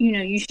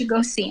should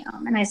go see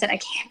him. And I said, I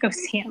can't go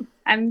see him.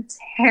 I'm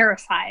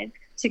terrified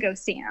to go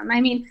see him. I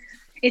mean,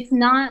 it's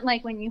not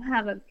like when you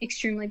have an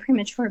extremely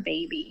premature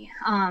baby.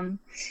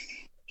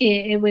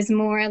 It was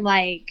more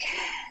like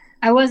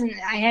I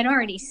had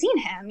already seen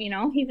him,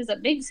 he was a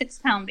big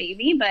 6-pound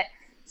baby, but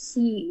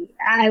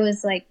I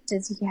was like,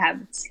 does he have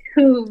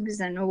tubes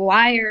and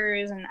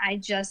wires? And I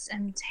just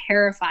am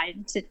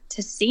terrified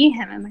to see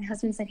him. And my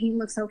husband said, he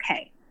looks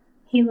okay.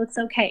 He looks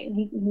okay.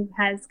 He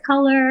has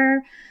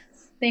color.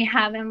 They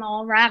have him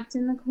all wrapped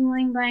in the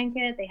cooling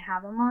blanket. They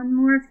have him on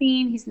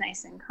morphine. He's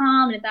nice and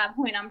calm. And at that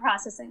point, I'm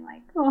processing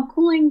like, oh,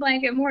 cooling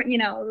blanket, more, it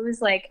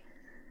was like,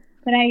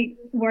 but I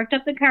worked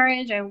up the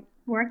courage. I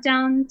worked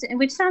down,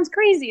 which sounds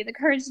crazy, the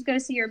courage to go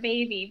see your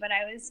baby. But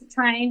I was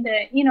trying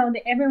to,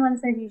 everyone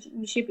said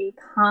you should be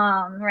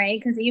calm,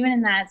 right? Because even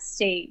in that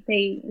state,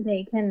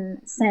 they can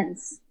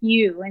sense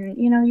you, and,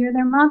 you're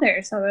their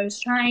mother. So I was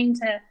trying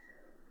to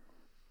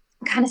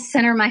kind of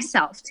center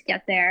myself to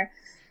get there.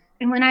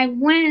 And when I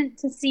went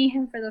to see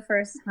him for the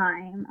first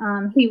time,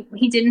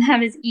 he didn't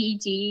have his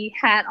EEG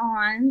hat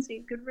on, so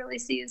you could really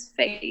see his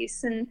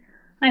face. And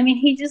I mean,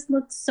 he just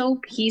looked so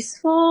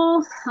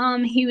peaceful.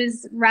 He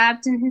was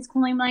wrapped in his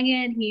cooling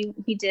blanket.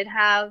 He did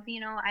have,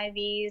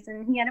 IVs,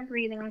 and he had a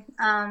breathing,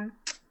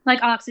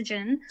 like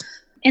oxygen.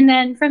 And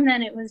then from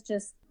then it was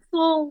just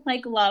full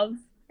like love.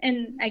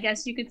 And I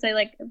guess you could say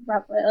like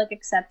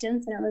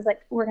acceptance. And it was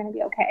like, we're going to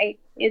be okay.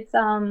 It's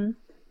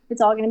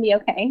all going to be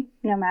okay,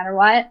 no matter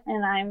what.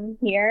 And I'm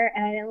here,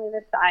 and I didn't leave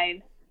his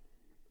side.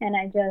 And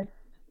I just,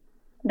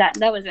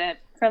 that was it.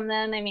 From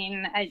then, I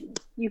mean,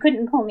 you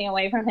couldn't pull me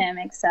away from him,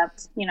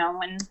 except,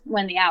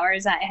 when the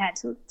hours I had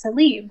to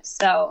leave.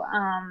 So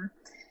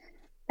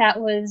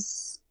that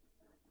was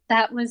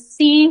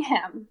seeing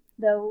him,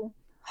 though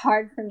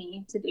hard for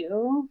me to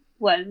do,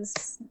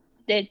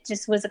 it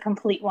just was a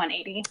complete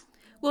 180.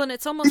 Well, and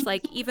it's almost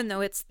like, even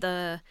though it's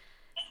the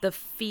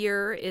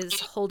fear is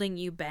holding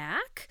you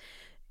back,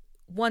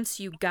 once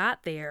you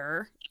got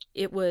there,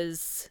 it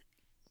was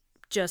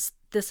just,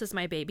 this is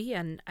my baby,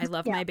 and I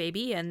love my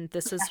baby, and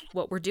this is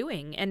what we're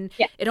doing. And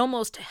it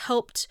almost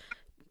helped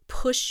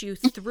push you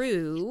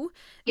through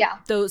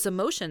those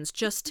emotions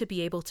just to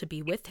be able to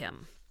be with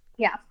him.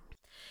 Yeah.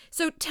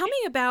 So tell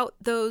me about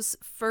those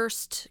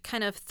first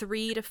kind of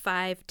 3 to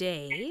 5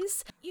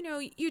 days.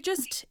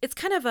 It's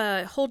kind of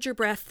a hold your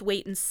breath,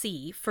 wait and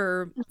see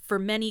for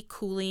many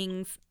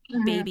cooling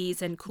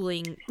babies and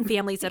cooling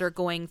families that are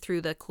going through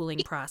the cooling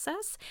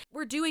process.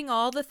 We're doing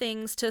all the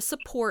things to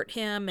support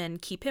him and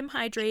keep him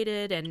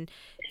hydrated and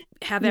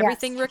have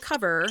everything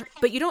recover,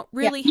 but you don't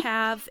really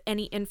have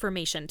any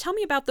information. Tell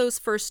me about those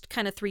first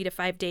kind of 3 to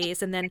 5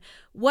 days, and then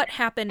what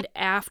happened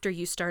after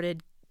you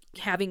started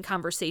having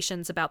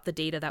conversations about the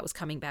data that was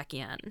coming back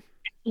in.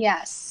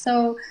 Yes.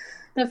 So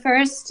the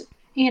first,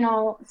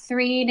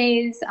 3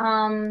 days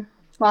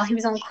while he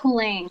was on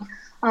cooling,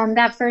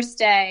 that first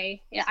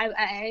day,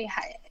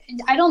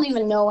 I don't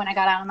even know when I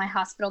got out of my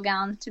hospital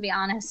gown, to be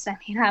honest. I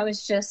mean, I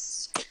was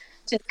just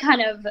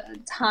kind of,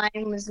 time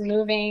was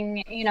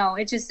moving,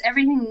 it just,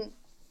 everything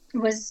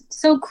was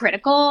so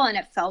critical, and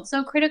it felt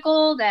so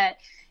critical that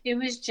it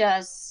was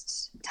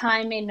just,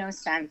 time made no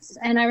sense.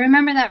 And I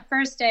remember that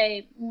first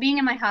day being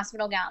in my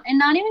hospital gown and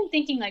not even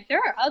thinking like, there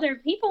are other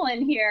people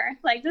in here.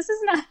 Like, this is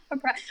not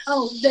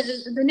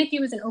the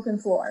NICU was an open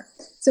floor.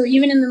 So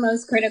even in the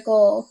most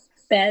critical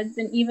beds,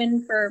 and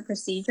even for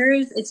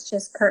procedures, it's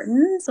just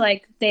curtains.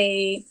 Like,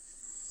 I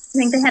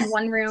think they had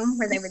one room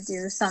where they would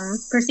do some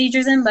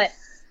procedures in, but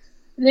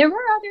there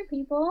were other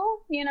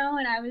people, and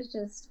I was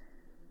just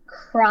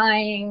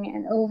crying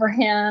and over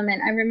him.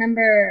 And I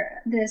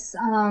remember this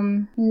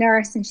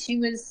nurse, and she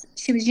was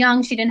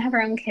young. She didn't have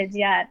her own kids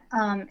yet.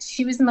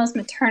 She was the most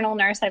maternal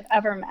nurse I've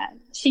ever met.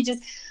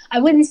 I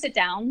wouldn't sit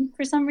down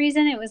for some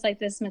reason. It was like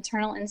this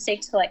maternal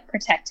instinct to like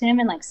protect him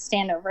and like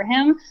stand over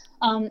him.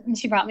 And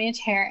she brought me a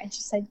chair, and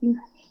she said,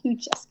 you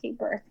just gave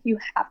birth. You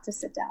have to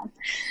sit down.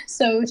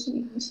 So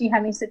she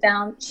had me sit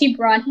down. She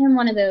brought him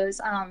one of those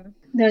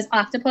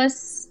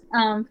octopus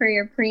for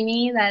your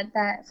preemie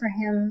that for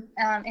him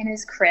in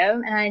his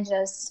crib, and I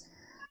just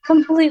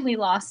completely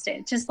lost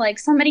it. Just like,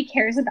 somebody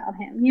cares about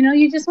him.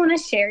 You just want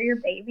to share your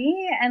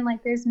baby, and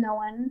like, there's no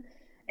one.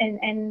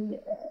 and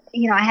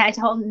I had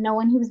told no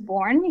one he was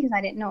born because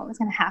I didn't know what was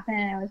going to happen.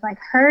 And it was like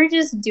her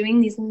just doing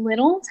these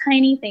little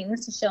tiny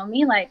things to show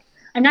me, like,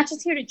 I'm not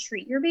just here to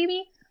treat your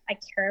baby. I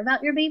care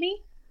about your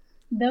baby.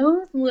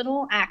 Those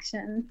little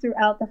actions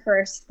throughout the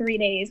first 3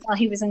 days while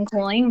he was in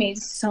cooling made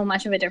so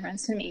much of a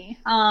difference to me.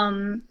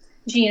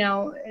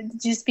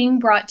 Just being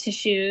brought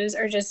tissues,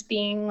 or just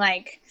being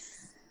like,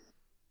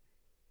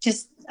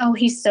 oh,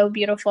 he's so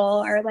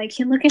beautiful, or like,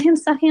 look at him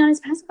sucking on his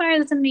pacifier.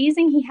 That's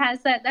amazing. He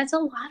has that. That's a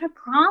lot of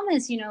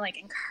promise, like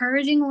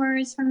encouraging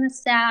words from the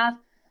staff.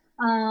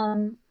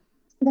 That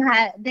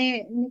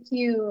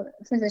NICU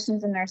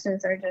physicians and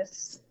nurses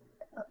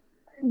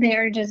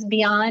they're just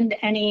beyond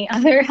any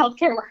other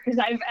healthcare workers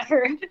I've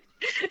ever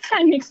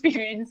had an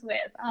experience with.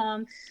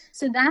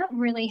 So that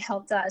really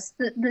helped us.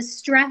 The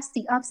stress,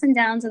 the ups and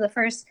downs of the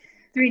first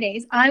 3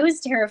 days, I was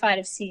terrified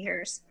of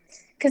seizures,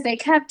 because they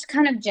kept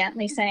kind of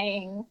gently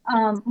saying,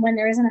 when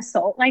there is an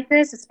assault like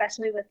this,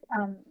 especially with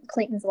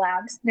Clayton's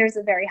labs, there's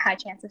a very high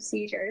chance of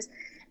seizures.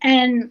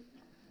 And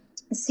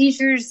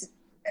seizures,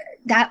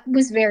 that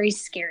was very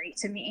scary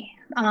to me.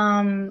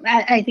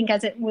 I think,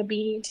 as it would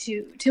be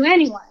to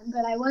anyone,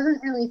 but I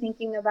wasn't really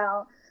thinking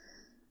about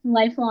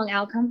lifelong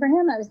outcome for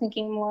him. I was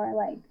thinking more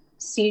like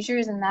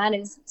seizures, and that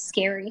is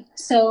scary.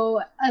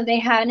 So they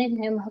had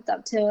him hooked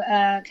up to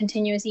a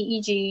continuous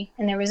EEG,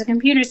 and there was a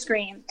computer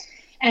screen,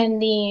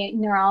 and the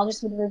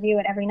neurologist would review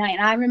it every night.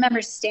 And I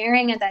remember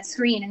staring at that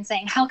screen and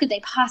saying, how could they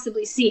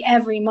possibly see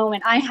every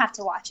moment? I have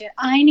to watch it.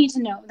 I need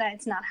to know that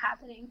it's not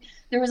happening.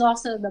 There was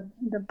also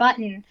the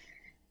button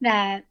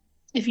that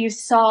if you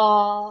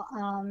saw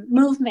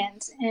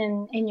movement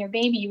in your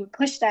baby, you would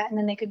push that and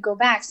then they could go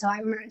back. So I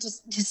remember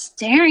just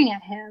staring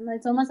at him.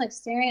 It's almost like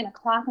staring at a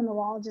clock on the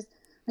wall, just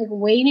like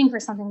waiting for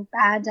something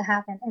bad to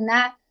happen. And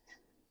that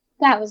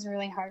was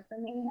really hard for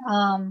me.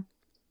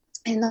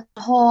 And the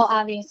whole,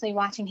 obviously,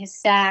 watching his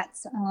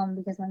stats,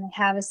 because when they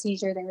have a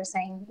seizure, they were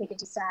saying they could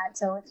desat.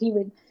 So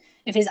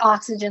if his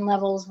oxygen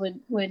levels would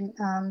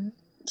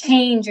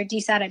change or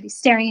desat, I'd be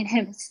staring at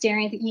him and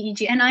staring at the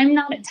EEG. And I'm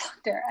not a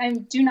doctor. I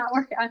do not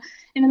work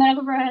in the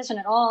medical profession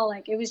at all.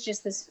 Like, it was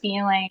just this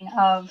feeling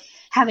of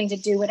having to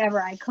do whatever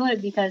I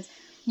could, because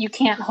you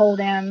can't hold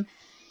him.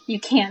 You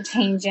can't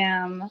change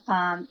him,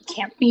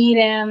 can't feed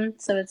him.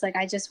 So it's like,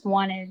 I just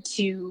wanted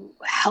to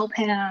help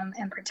him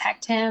and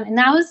protect him. And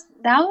that was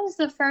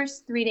the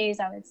first 3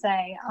 days, I would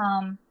say.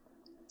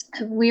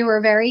 We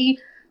were very,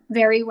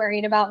 very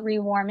worried about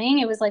rewarming.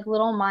 It was like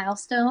little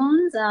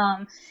milestones.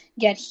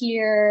 Get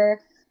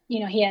here,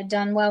 he had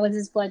done well with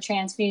his blood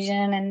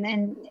transfusion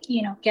and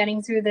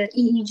getting through the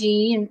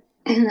EEG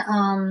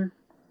and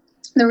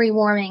the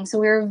rewarming. So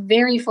we were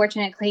very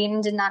fortunate.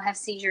 Clayton did not have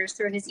seizures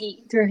through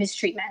his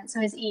treatment. So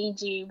his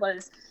EEG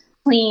was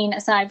clean,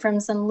 aside from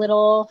some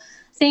little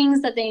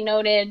things that they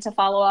noted to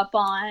follow up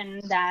on,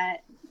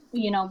 that,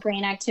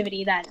 brain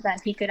activity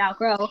that he could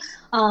outgrow.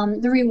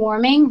 The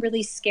rewarming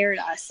really scared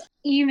us.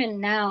 Even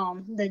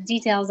now, the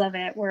details of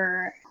it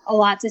were a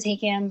lot to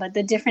take in, but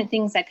the different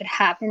things that could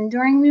happen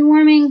during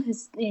rewarming,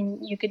 because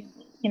you could,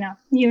 way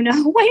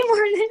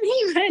more than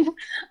me,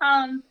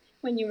 but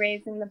when you're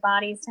raising the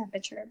body's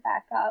temperature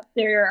back up,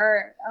 there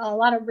are a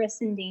lot of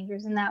risks and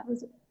dangers, and that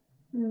was a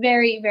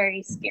very,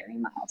 very scary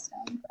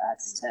milestone for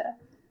us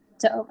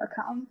to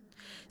overcome.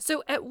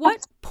 So at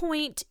what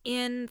point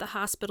in the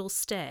hospital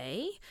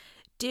stay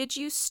did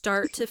you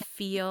start to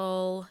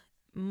feel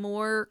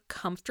more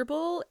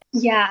comfortable?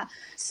 Yeah,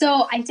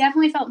 so I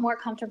definitely felt more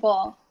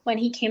comfortable when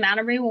he came out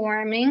of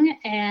rewarming,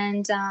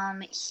 and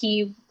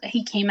he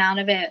came out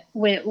of it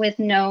with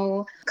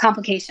no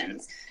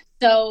complications.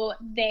 So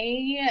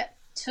they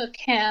took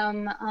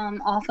him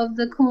off of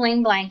the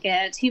cooling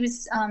blanket. He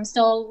was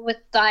still with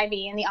the IV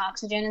and the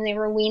oxygen, and they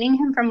were weaning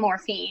him from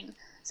morphine.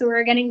 So we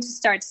were getting to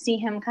start to see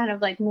him kind of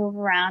like move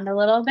around a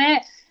little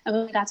bit,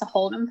 and we got to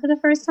hold him for the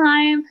first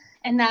time.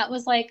 And that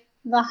was like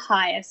the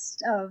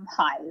highest of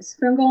highs,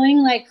 from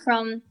going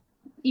from,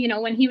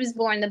 when he was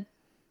born,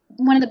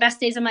 one of the best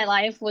days of my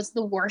life was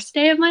the worst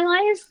day of my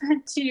life,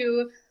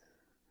 to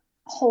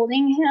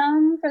holding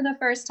him for the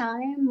first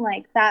time.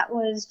 Like, that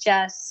was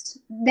just,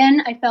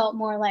 then I felt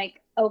more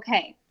like,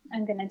 okay,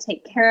 I'm going to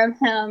take care of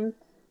him.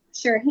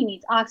 Sure, he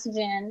needs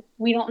oxygen.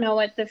 We don't know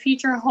what the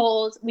future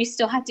holds. We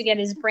still have to get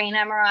his brain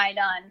MRI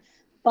done,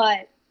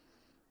 but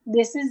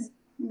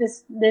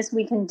this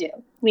we can do.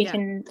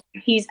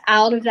 He's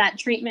out of that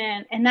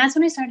treatment. And that's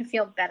when I started to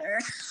feel better.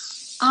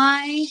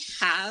 I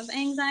have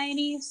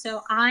anxiety,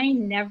 so I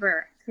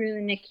never through the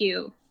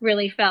NICU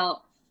really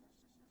felt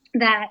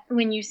that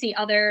when you see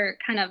other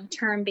kind of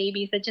term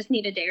babies that just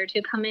need a day or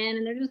two come in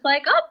and they're just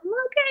like, oh,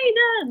 okay,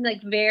 done.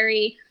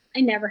 I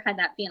never had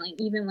that feeling,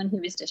 even when he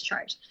was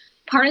discharged.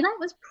 Part of that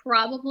was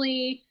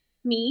probably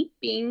me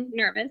being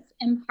nervous,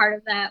 and part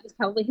of that was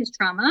probably his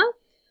trauma.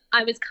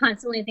 I was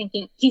constantly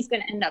thinking, he's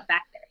going to end up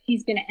back there.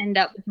 He's going to end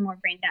up with more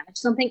brain damage.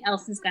 Something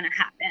else is going to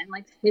happen,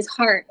 like his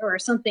heart or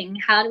something.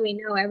 How do we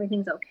know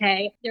everything's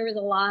okay? There was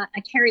a lot.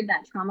 I carried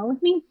that trauma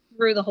with me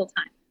through the whole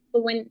time.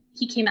 But when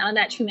he came out of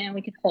that treatment and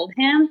we could hold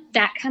him,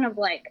 that kind of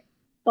like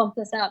bumped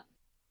us up.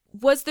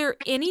 Was there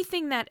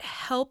anything that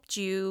helped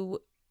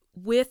you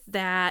with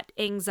that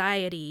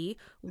anxiety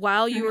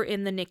while you were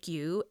in the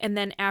NICU and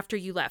then after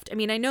you left? I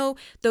mean, I know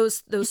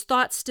those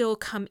thoughts still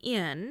come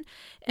in,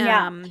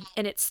 and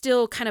it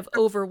still kind of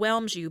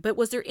overwhelms you, but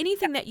was there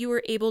anything that you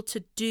were able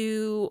to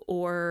do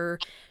or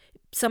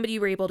somebody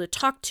you were able to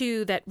talk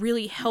to that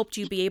really helped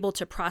you be able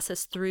to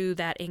process through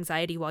that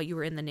anxiety while you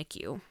were in the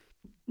NICU?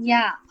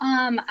 Yeah,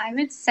 I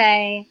would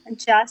say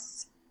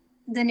just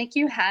the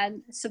NICU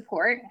had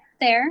support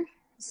there.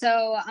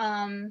 So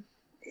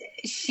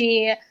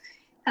she's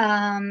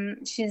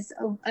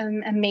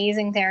an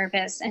amazing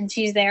therapist, and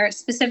she's there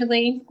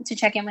specifically to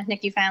check in with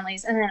NICU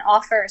families and then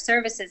offer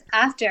services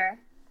after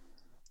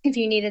if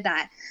you needed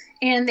that.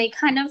 And they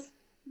kind of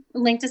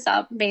linked us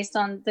up based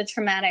on the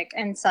traumatic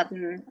and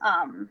sudden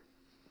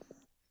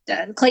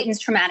Clayton's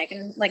traumatic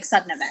and like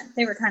sudden event.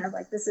 They were kind of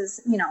like, this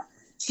is,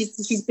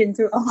 she's been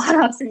through a lot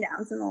of ups and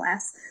downs in the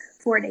last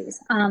 4 days.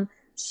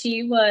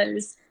 She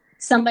was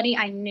somebody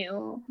I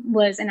knew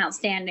was an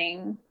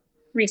outstanding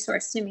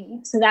resource to me.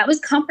 So that was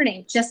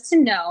comforting just to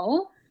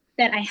know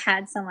that I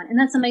had someone, and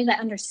that's somebody that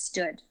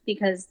understood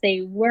because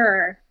they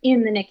were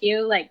in the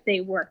NICU, like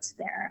they worked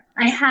there.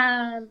 I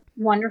have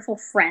wonderful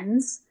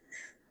friends,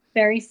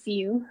 very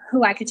few,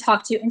 who I could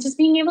talk to, and just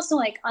being able to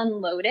like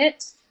unload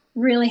it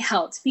really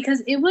helped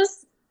because it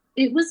was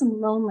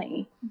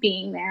lonely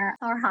being there.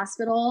 Our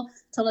hospital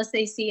told us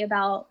they see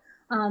about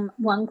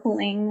one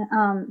cooling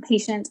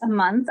patient a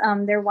month.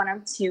 They're one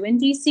of two in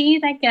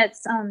DC that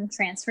gets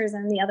transfers,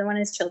 and the other one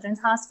is Children's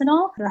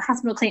Hospital. The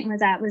hospital Clayton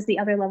was at was the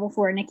other level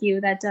 4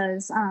 NICU that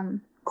does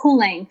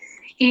cooling.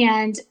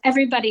 And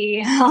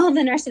everybody, all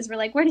the nurses were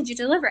like, where did you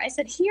deliver? I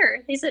said,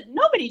 here. They said,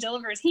 nobody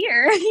delivers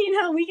here.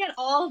 We get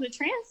all the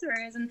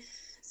transfers. And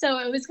so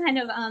it was kind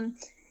of,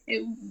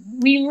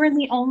 we were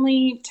the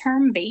only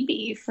term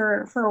baby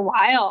for a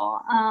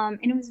while. And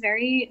it was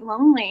very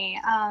lonely.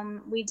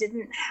 We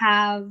didn't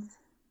have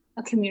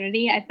a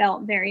community. I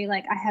felt very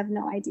like, I have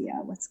no idea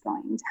what's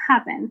going to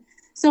happen.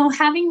 So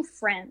having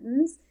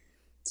friends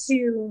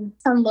to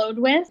unload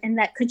with and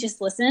that could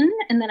just listen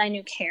and that I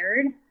knew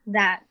cared,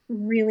 that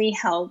really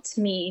helped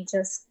me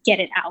just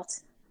get it out.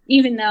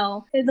 Even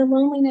though the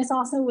loneliness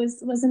also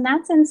was in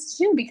that sense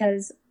too,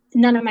 because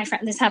none of my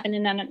friends, this happened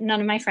and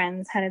none of my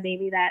friends had a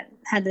baby that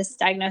had this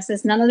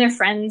diagnosis. None of their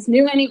friends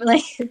knew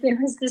there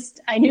was this,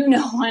 I knew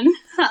no one.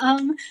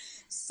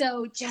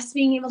 So just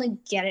being able to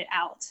get it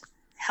out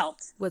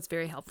helped. Was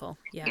very helpful.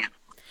 Yeah.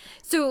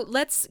 So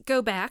let's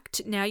go back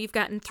to now you've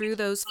gotten through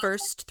those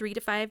first 3 to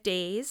 5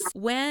 days.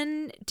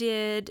 When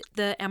did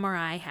the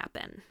MRI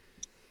happen?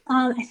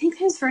 I think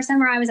his first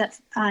MRI was at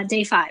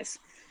day 5.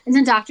 And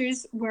the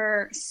doctors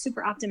were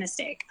super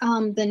optimistic.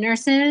 The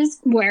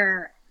nurses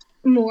were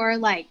more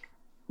like,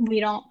 we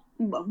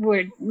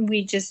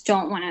just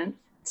don't want to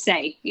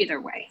say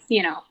either way,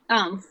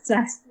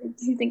 so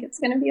do you think it's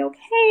going to be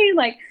okay?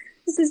 Like,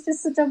 this is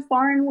just such a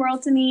foreign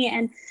world to me.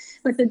 And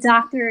with the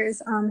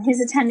doctors,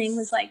 his attending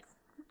was like,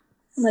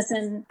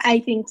 listen, I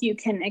think you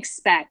can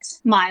expect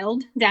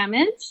mild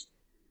damage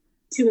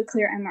to a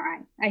clear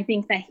MRI. I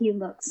think that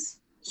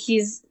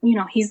he's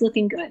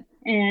looking good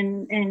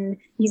and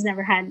he's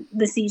never had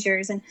the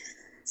seizures. And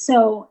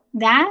so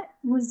that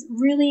was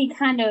really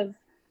kind of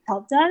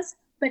helped us,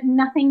 but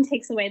nothing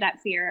takes away that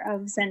fear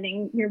of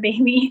sending your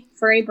baby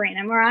for a brain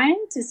MRI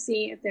to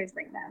see if there's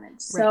brain damage.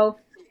 Right. So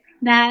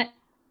that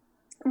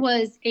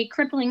was a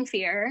crippling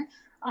fear.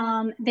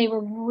 They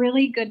were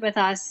really good with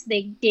us.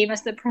 They gave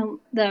us the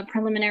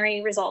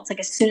preliminary results like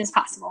as soon as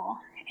possible.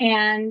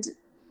 And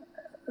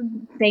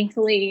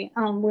thankfully,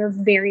 we're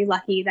very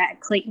lucky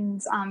that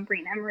Clayton's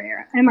brain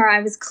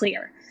MRI was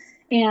clear.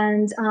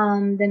 And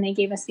then they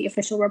gave us the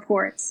official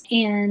reports.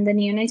 And the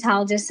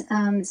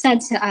neonatologist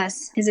said to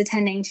us, his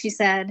attending, she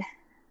said,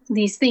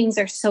 these things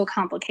are so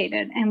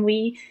complicated and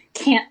we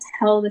can't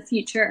tell the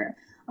future.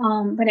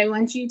 But I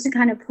want you to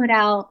kind of put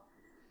out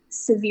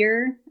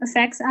severe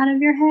effects out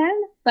of your head,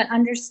 but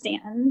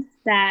understand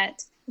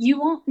that you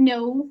won't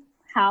know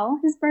how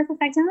his birth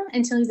affected him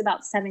until he's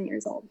about 7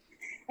 years old.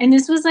 And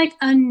this was like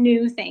a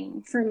new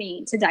thing for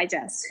me to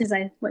digest because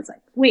I was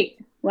like,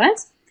 wait, what?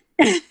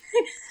 I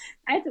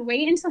have to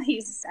wait until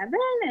he's 7?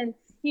 And,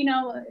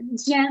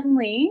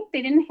 gently,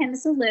 they didn't hand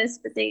us a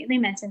list, but they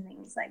mentioned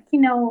things like,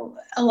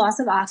 a loss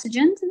of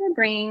oxygen to the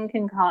brain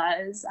can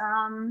cause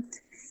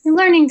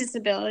learning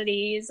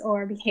disabilities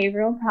or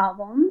behavioral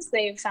problems.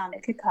 They've found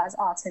it could cause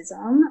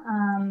autism,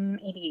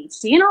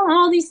 ADHD, and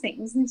all these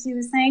things. And she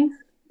was saying,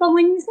 but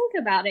when you think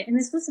about it, and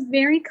this was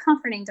very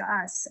comforting to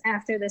us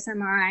after this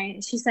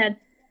MRI, she said,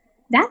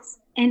 that's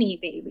any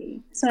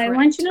baby. So correct. I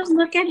want you to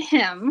look at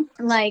him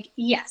like,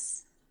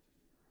 yes,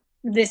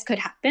 this could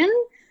happen,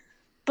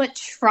 but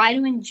try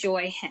to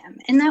enjoy him.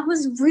 And that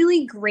was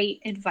really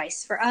great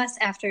advice for us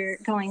after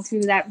going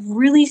through that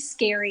really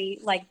scary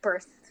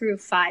birth through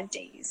 5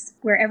 days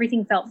where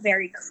everything felt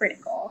very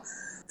critical.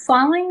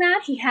 Following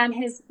that, he had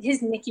his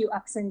NICU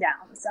ups and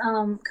downs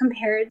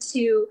compared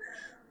to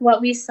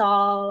what we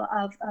saw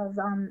of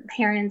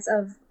parents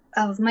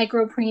of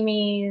micro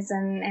preemies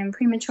and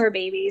premature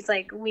babies.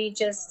 Like we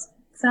just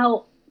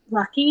felt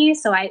lucky.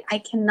 So I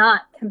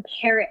cannot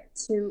compare it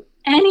to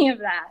any of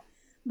that.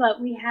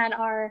 But we had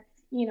our,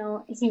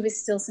 he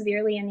was still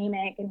severely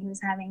anemic, and he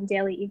was having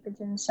daily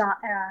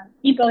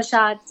EPO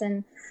shots,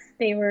 and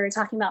they were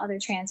talking about other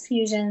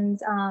transfusions.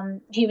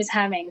 He was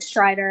having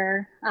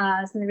Stryder,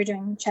 so they were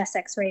doing chest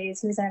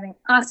x-rays. He was having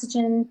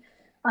oxygen,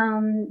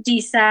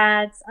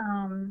 DSATs.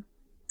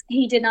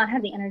 He did not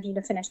have the energy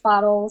to finish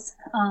bottles.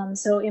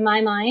 So in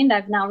my mind,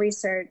 I've now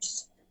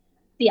researched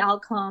the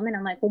outcome, and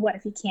I'm like, well, what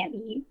if he can't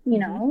eat?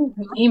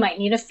 He might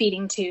need a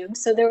feeding tube.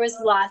 So there was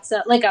lots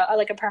of like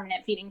a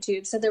permanent feeding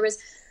tube. So there was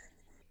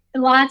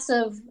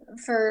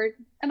for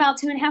about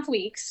 2.5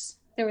 weeks,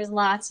 there was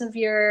lots of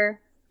your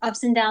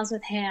ups and downs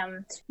with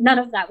him. None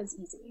of that was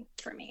easy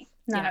for me.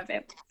 None of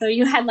it. So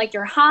you had like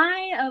your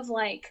high of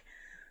like,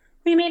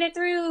 we made it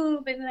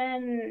through, but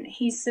then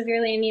he's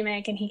severely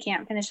anemic and he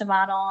can't finish a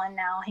bottle, and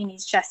now he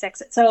needs chest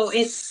exit. So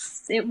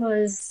it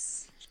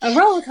was a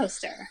roller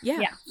coaster.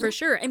 Yeah, for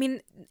sure. I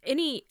mean,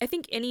 I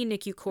think any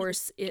NICU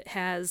course, it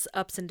has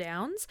ups and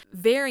downs.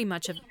 Very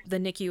much of the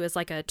NICU is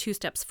like a 2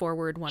 steps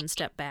forward, 1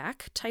 step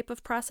back type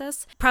of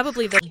process.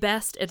 Probably the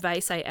best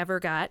advice I ever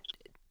got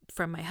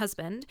from my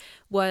husband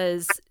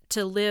was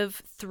to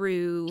live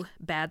through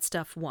bad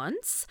stuff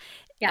once.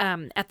 Yeah.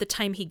 At the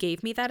time he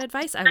gave me that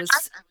advice, I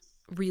was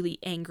really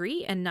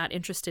angry and not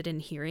interested in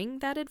hearing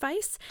that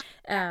advice.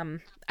 I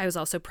was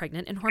also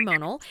pregnant and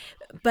hormonal.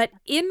 But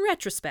in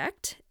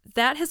retrospect,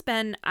 that has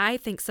been, I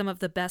think, some of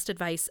the best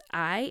advice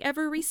I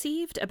ever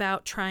received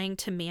about trying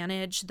to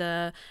manage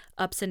the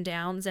ups and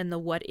downs and the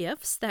what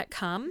ifs that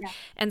come. Yeah.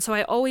 And so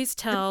I always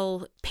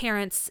tell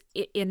parents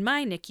in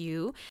my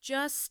NICU,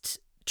 just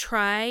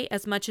try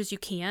as much as you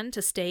can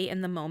to stay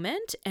in the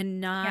moment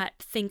and not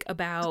think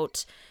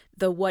about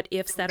the what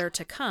ifs that are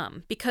to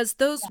come, because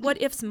those what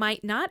ifs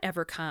might not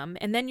ever come.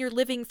 And then you're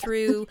living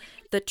through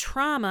the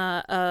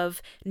trauma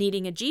of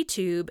needing a G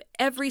tube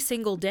every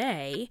single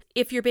day.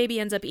 If your baby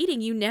ends up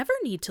eating, you never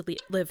need to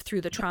live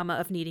through the trauma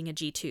of needing a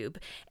G tube.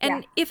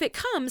 And if it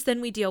comes,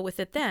 then we deal with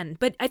it then.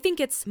 But I think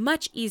it's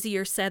much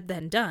easier said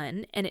than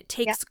done. And it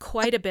takes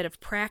quite a bit of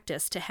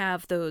practice to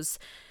have those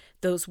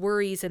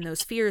worries and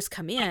those fears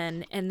come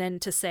in, and then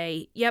to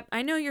say, yep,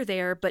 I know you're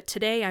there, but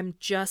today I'm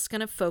just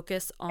going to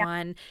focus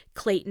on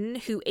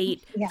Clayton, who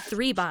ate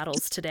 3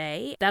 bottles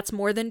today. That's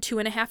more than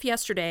 2.5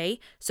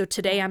 yesterday. So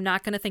today I'm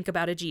not going to think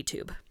about a G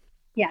tube.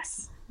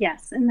 Yes.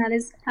 And that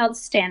is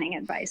outstanding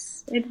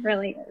advice. It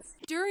really is.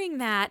 During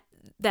that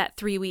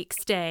 3-week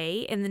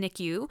stay in the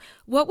NICU,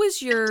 what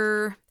was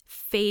your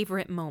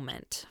favorite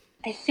moment?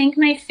 I think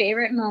my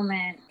favorite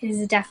moment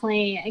is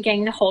definitely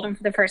getting to hold him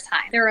for the first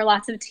time. There were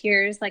lots of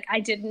tears. Like,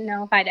 I didn't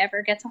know if I'd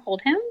ever get to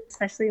hold him,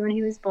 especially when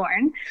he was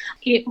born.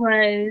 It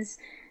was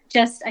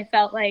just, I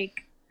felt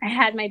like I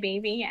had my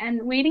baby,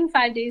 and waiting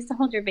 5 days to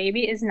hold your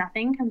baby is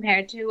nothing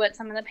compared to what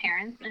some of the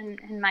parents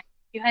in my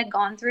you had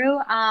gone through.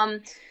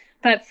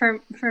 But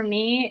for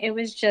me, it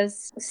was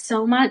just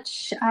so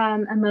much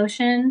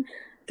emotion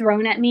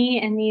thrown at me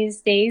in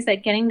these days,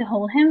 like getting to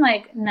hold him,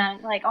 like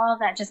all of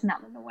that just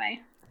melted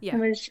away. Yeah. It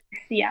was,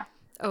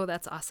 Oh,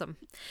 that's awesome.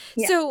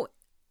 Yeah. So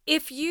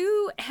if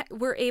you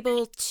were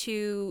able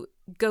to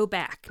go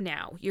back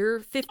now, you're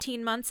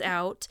 15 months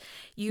out,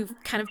 you've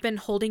kind of been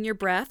holding your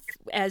breath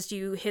as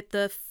you hit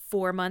the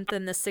 4-month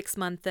and the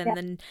 6-month and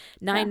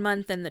the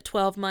 9-month and the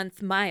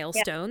 12-month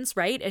milestones,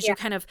 right? As you're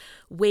kind of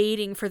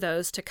waiting for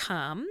those to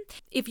come.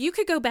 If you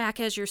could go back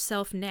as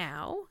yourself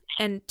now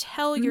and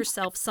tell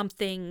yourself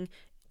something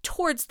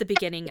towards the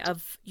beginning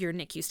of your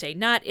NICU stay,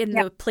 not in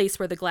the place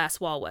where the glass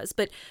wall was,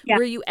 but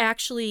where you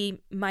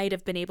actually might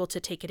have been able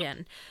to take it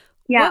in.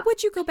 What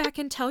would you go back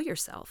and tell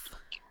yourself?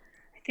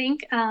 I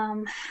think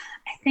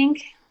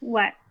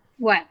what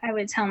I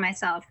would tell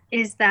myself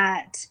is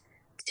that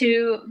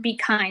to be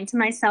kind to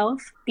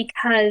myself,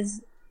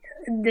 because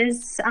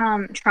this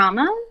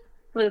trauma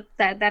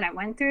that I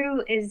went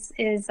through is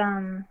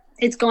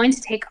it's going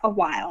to take a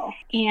while,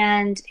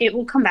 and it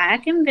will come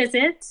back and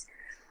visit.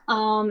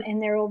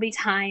 And there will be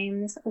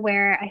times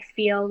where I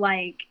feel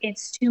like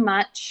it's too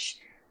much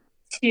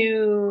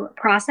to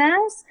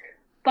process,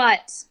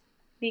 but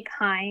be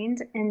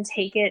kind and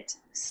take it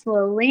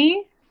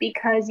slowly,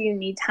 because you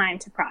need time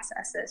to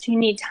process this. You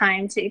need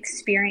time to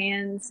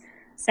experience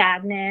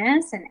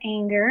sadness and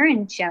anger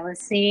and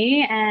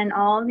jealousy and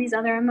all of these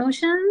other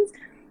emotions,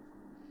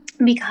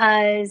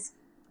 because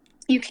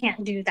you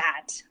can't do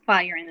that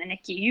while you're in the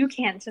NICU. You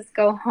can't just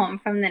go home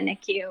from the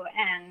NICU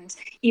and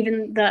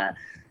even the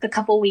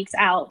couple weeks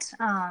out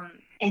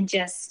and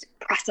just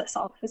process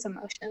all those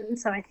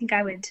emotions. So I think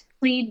I would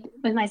plead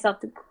with myself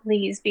to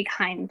please be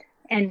kind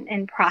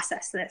and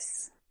process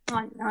this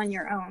on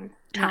your own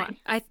time.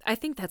 No, I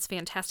think that's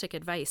fantastic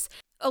advice.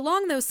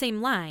 Along those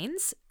same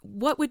lines,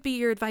 what would be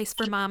your advice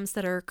for moms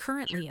that are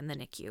currently in the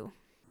NICU?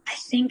 I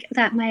think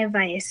that my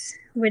advice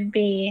would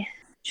be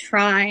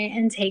try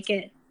and take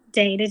it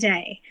day to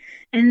day.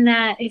 And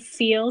that it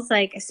feels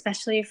like,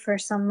 especially for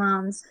some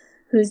moms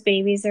whose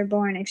babies are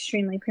born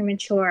extremely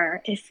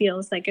premature, it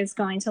feels like it's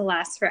going to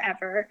last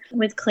forever.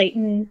 With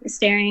Clayton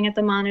staring at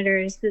the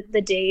monitors,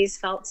 the days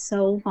felt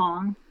so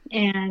long.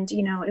 And,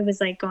 you know, it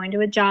was like going to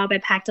a job. I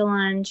packed a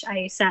lunch.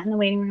 I sat in the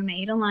waiting room.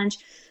 I ate a lunch.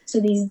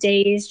 So these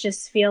days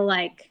just feel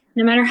like,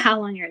 no matter how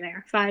long you're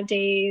there, 5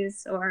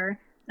 days or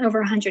over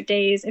 100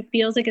 days, it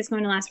feels like it's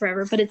going to last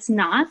forever, but it's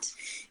not.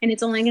 And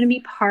it's only going to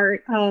be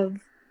part of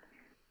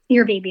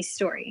your baby's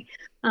story.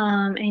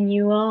 And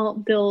you will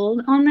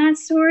build on that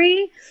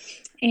story.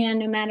 And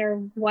no matter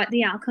what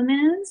the outcome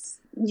is,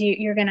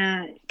 you're going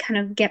to kind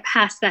of get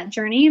past that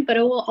journey, but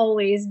it will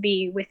always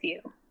be with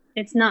you.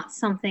 It's not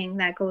something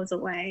that goes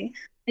away.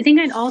 I think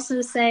I'd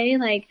also say,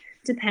 like,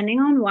 depending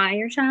on why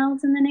your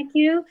child's in the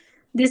NICU,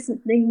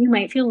 you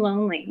might feel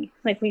lonely.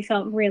 Like, we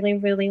felt really,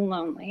 really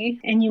lonely.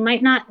 And you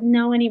might not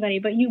know anybody,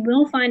 but you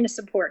will find a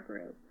support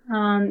group.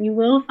 You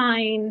will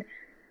find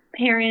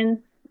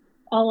parents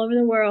all over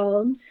the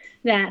world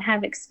that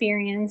have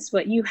experienced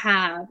what you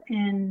have,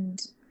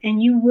 and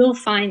you will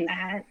find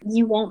that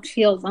you won't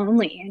feel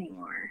lonely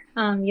anymore.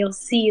 You'll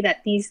see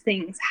that these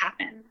things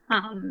happen,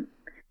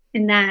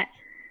 and that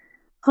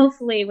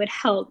hopefully would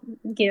help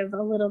give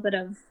a little bit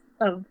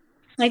of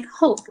like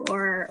hope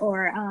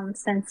or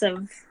sense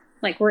of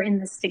like we're in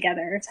this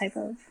together type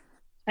of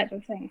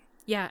thing.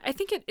 Yeah, I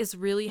think it is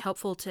really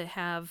helpful to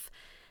have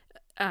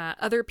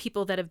other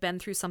people that have been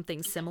through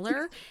something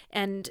similar,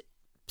 and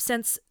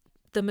since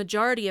the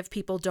majority of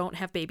people don't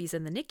have babies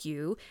in the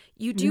NICU,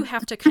 you do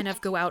have to kind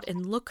of go out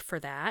and look for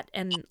that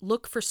and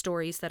look for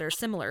stories that are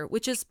similar,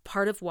 which is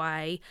part of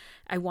why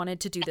I wanted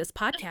to do this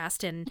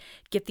podcast and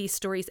get these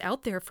stories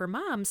out there for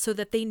moms so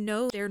that they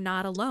know they're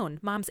not alone,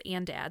 moms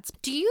and dads.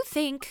 Do you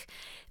think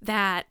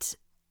that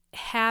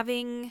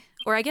having,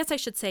 or I guess I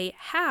should say,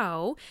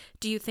 how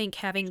do you think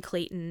having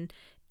Clayton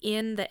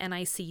in the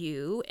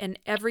NICU and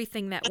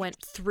everything that went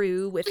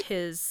through with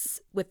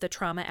the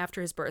trauma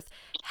after his birth,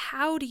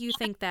 how do you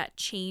think that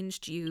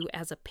changed you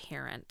as a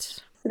parent?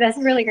 That's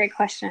a really great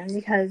question,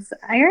 because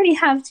I already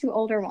have 2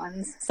 older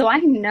ones. So I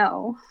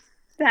know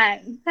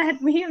that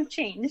we have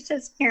changed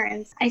as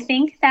parents. I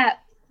think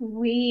that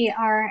we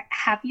are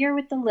happier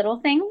with the little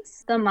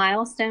things. The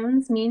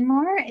milestones mean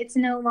more. It's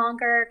no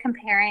longer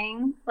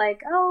comparing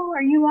like, oh,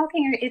 are you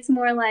walking? It's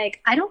more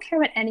like, I don't care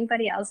what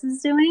anybody else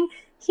is doing.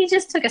 He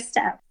just took a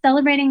step.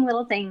 Celebrating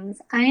little things.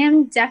 I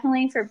am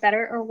definitely, for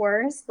better or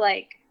worse,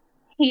 like,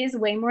 he is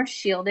way more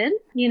shielded.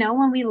 You know,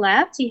 when we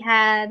left, he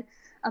had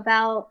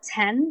about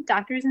 10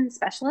 doctors and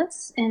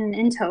specialists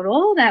in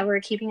total that were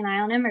keeping an eye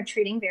on him or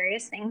treating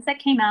various things that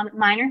came out,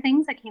 minor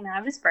things that came out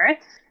of his birth.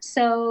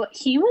 So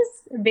he was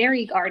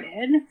very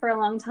guarded for a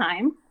long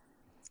time.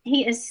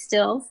 He is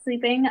still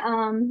sleeping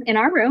in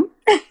our room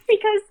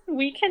because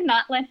we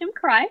cannot let him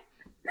cry.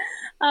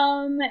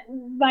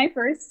 My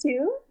first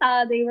 2,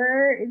 they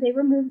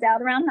were moved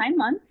out around 9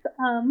 months.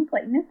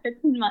 Clayton is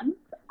 15 months.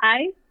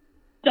 I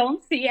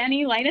don't see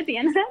any light at the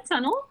end of that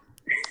tunnel.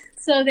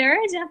 So there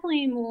are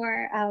definitely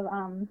more of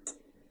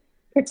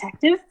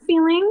protective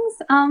feelings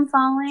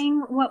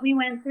following what we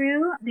went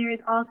through. There's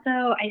also,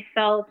 I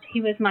felt he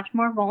was much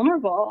more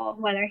vulnerable,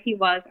 whether he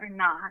was or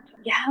not.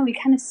 Yeah, we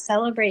kind of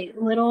celebrate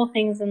little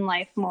things in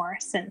life more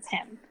since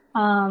him.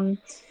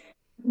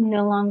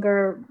 No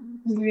longer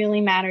really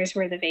matters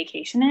where the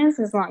vacation is,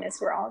 as long as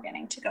we're all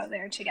getting to go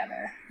there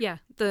together. Yeah,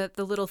 the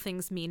little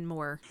things mean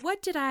more.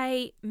 What did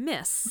I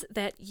miss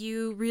that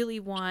you really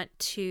want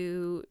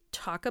to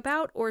talk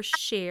about or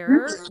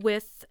share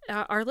with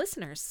our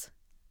listeners?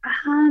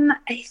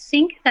 I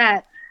think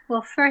that,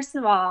 well, first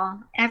of all,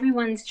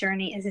 everyone's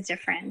journey is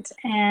different.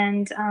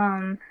 And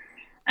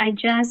I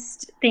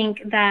just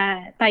think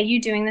that by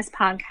you doing this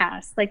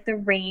podcast, like, the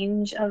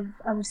range of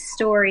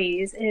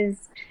stories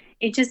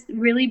it just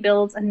really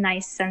builds a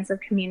nice sense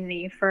of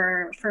community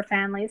for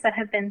families that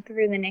have been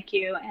through the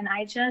NICU. And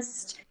I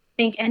just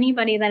think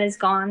anybody that has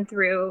gone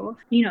through,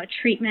 you know,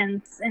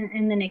 treatments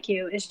in the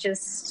NICU is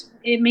just,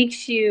 it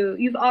makes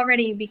you've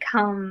already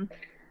become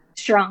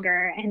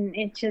stronger. And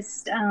it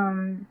just,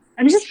 I'm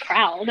just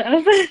proud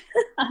of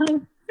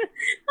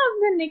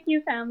the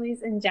NICU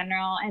families in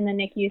general and the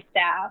NICU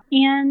staff.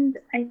 And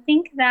I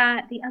think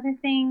that the other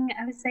thing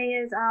I would say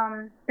is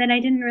that I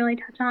didn't really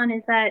touch on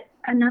is that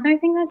another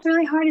thing that's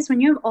really hard is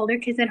when you have older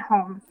kids at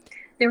home.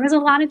 There was a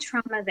lot of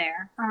trauma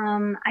there.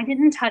 I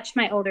didn't touch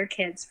my older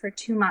kids for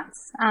 2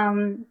 months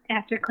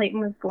after Clayton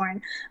was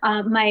born.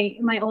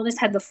 My oldest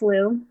had the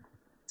flu,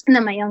 and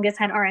then my youngest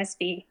had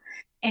RSV.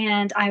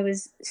 And I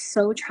was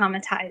so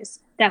traumatized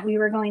that we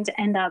were going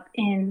to end up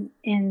in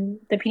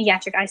the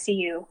pediatric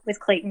ICU with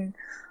Clayton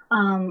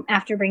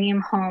after bringing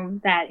him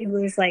home, that it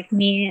was like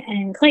me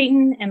and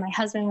Clayton and my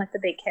husband with the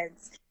big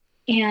kids.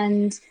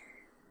 And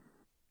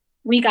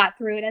we got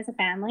through it as a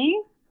family.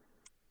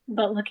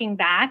 But looking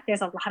back,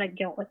 there's a lot of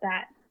guilt with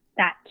that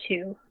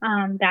too.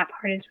 That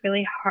part is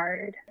really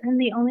hard.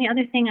 And the only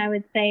other thing I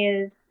would say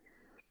is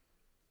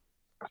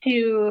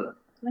to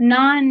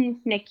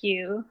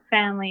non-NICU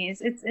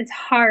families, it's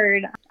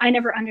hard. I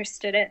never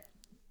understood it.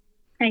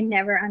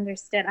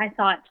 I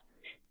thought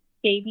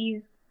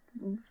babies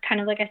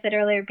kind of like I said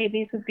earlier,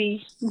 babies would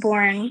be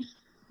born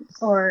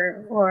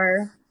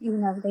or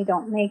they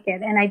don't make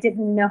it. And I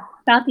didn't know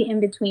about the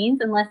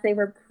in-betweens unless they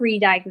were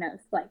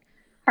pre-diagnosed, like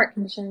heart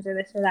conditions or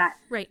this or that.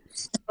 Right.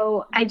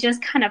 So I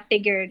just kind of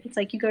figured it's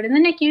like you go to the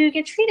NICU, you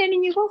get treated,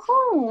 and you go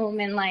home.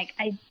 And like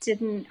I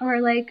didn't,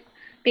 or like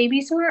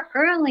babies who are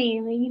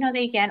early,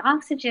 they get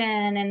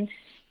oxygen and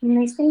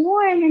they stay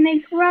warm and they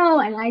grow.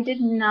 And I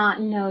did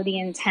not know the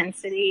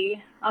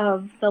intensity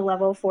of the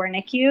level 4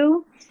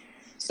 NICU.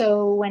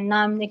 So when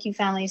non-NICU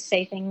families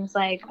say things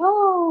like,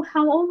 oh,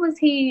 how old was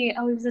he?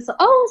 Oh, he was this.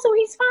 Oh, so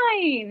he's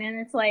fine. And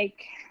it's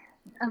like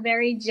a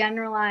very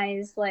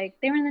generalized, like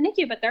they were in the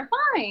NICU, but they're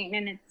fine.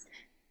 And it's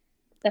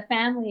the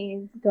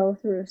families go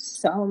through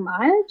so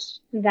much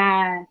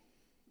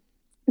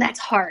that's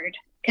hard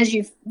because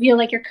you feel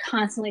like you're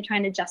constantly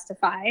trying to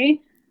justify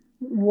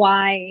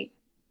why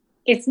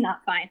it's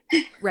not fine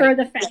for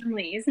the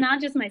families,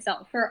 not just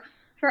myself, for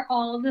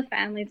all of the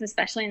families,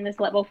 especially in this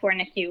level 4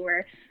 NICU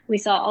where we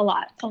saw a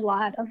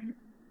lot of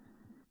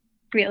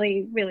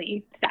really,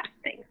 really sad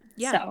things.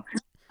 Yeah. So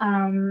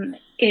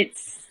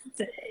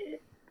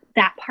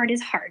that part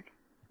is hard,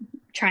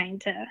 trying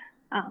to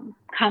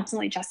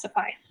constantly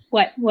justify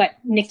what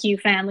NICU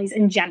families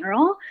in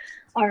general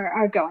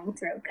are going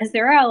through, because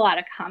there are a lot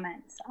of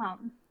comments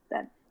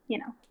that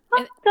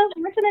so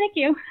much of the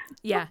NICU.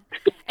 Yeah.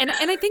 And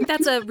I think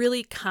that's a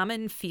really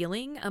common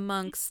feeling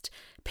amongst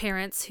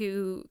parents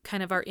who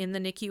kind of are in the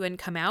NICU and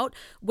come out,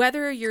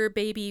 whether your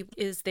baby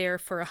is there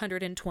for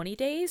 120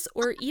 days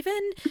or even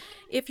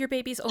if your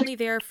baby's only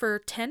there for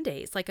 10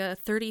 days, like a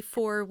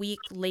 34-week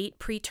late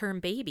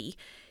preterm baby.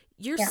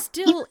 You're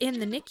still in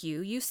the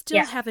NICU. You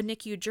still have a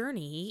NICU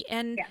journey,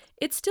 and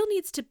it still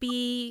needs to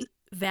be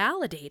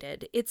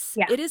validated. It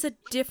is a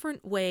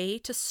different way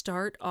to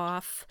start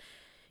off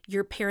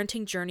your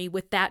parenting journey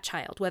with that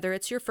child, whether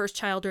it's your first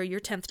child or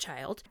your 10th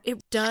child.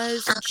 It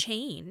does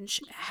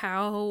change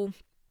how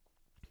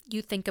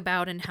you think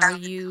about and how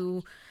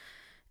you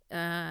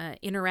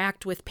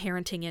interact with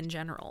parenting in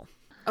general.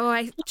 Oh,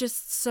 I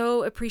just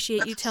so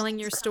appreciate you telling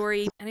your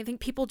story. And I think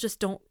people just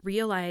don't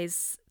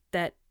realize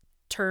that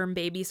term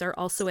babies are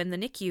also in the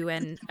NICU.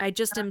 And I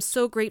just am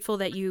so grateful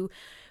that you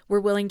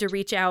were willing to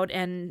reach out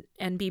and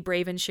be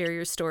brave and share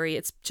your story.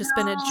 It's just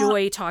been a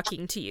joy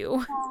talking to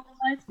you. Oh,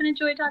 it's been a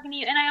joy talking to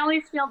you. And I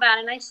always feel bad,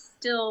 and I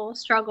still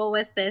struggle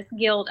with this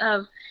guilt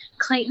of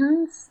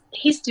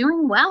he's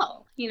doing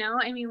well.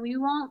 We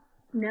won't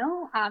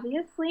know,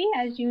 obviously,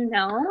 as you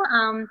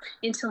know,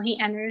 until he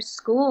enters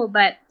school.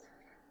 But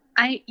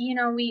I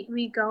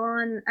go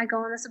on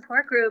the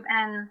support group,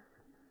 and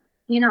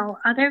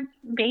other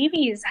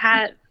babies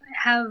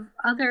have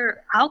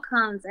other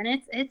outcomes, and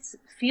it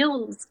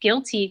feels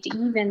guilty to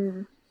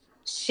even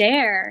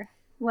share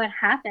what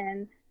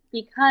happened,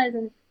 because,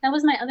 and that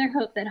was my other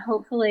hope, that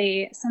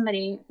hopefully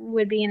somebody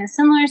would be in a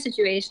similar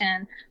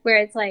situation where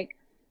it's like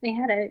they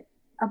had a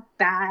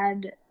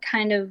bad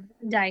kind of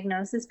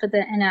diagnosis, but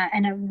then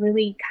in a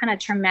really kind of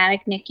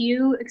traumatic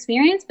NICU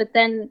experience, but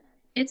then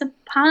it's a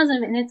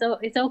positive, and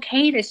it's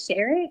okay to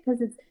share it, because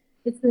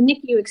it's the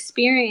NICU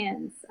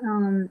experience.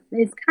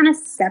 It's kind of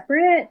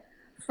separate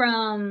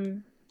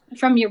from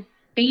your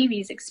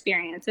baby's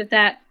experience, if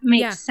that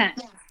makes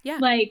sense. Yeah.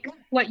 Like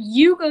what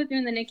you go through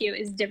in the NICU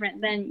is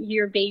different than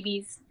your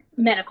baby's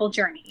medical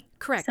journey.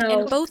 Correct. So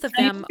and both of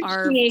them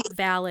are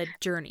valid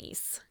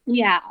journeys.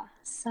 Yeah.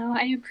 So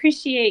I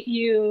appreciate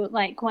you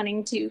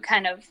wanting to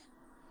kind of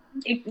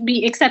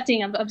be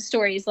accepting of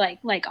stories like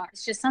ours.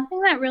 It's just something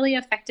that really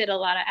affected a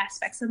lot of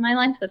aspects of my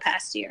life the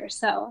past year.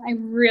 So I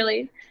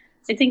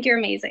think you're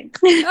amazing.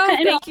 Oh,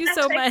 thank you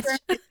so much.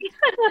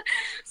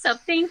 So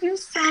thank you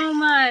so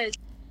much.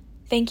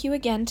 Thank you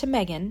again to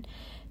Megan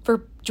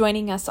for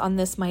joining us on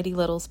this Mighty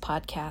Littles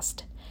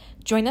podcast.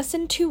 Join us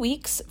in 2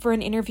 weeks for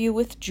an interview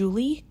with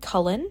Julie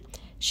Cullen.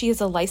 She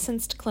is a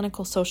licensed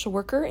clinical social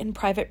worker in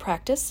private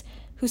practice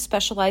who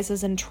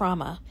specializes in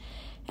trauma.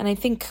 And I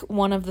think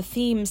one of the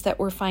themes that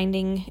we're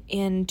finding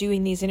in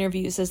doing these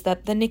interviews is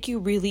that the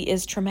NICU really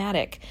is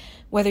traumatic.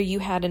 Whether you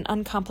had an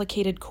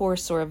uncomplicated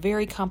course or a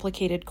very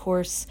complicated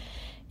course,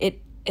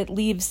 it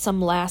leaves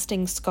some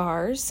lasting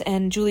scars,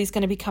 and Julie's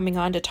going to be coming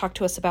on to talk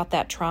to us about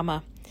that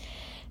trauma.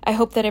 I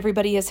hope that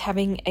everybody is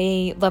having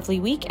a lovely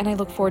week, and I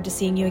look forward to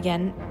seeing you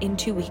again in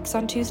 2 weeks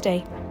on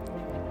Tuesday.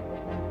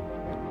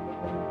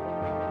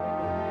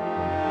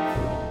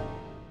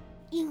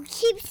 You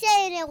keep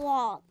saying it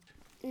wrong.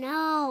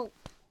 No.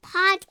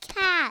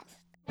 Podcast.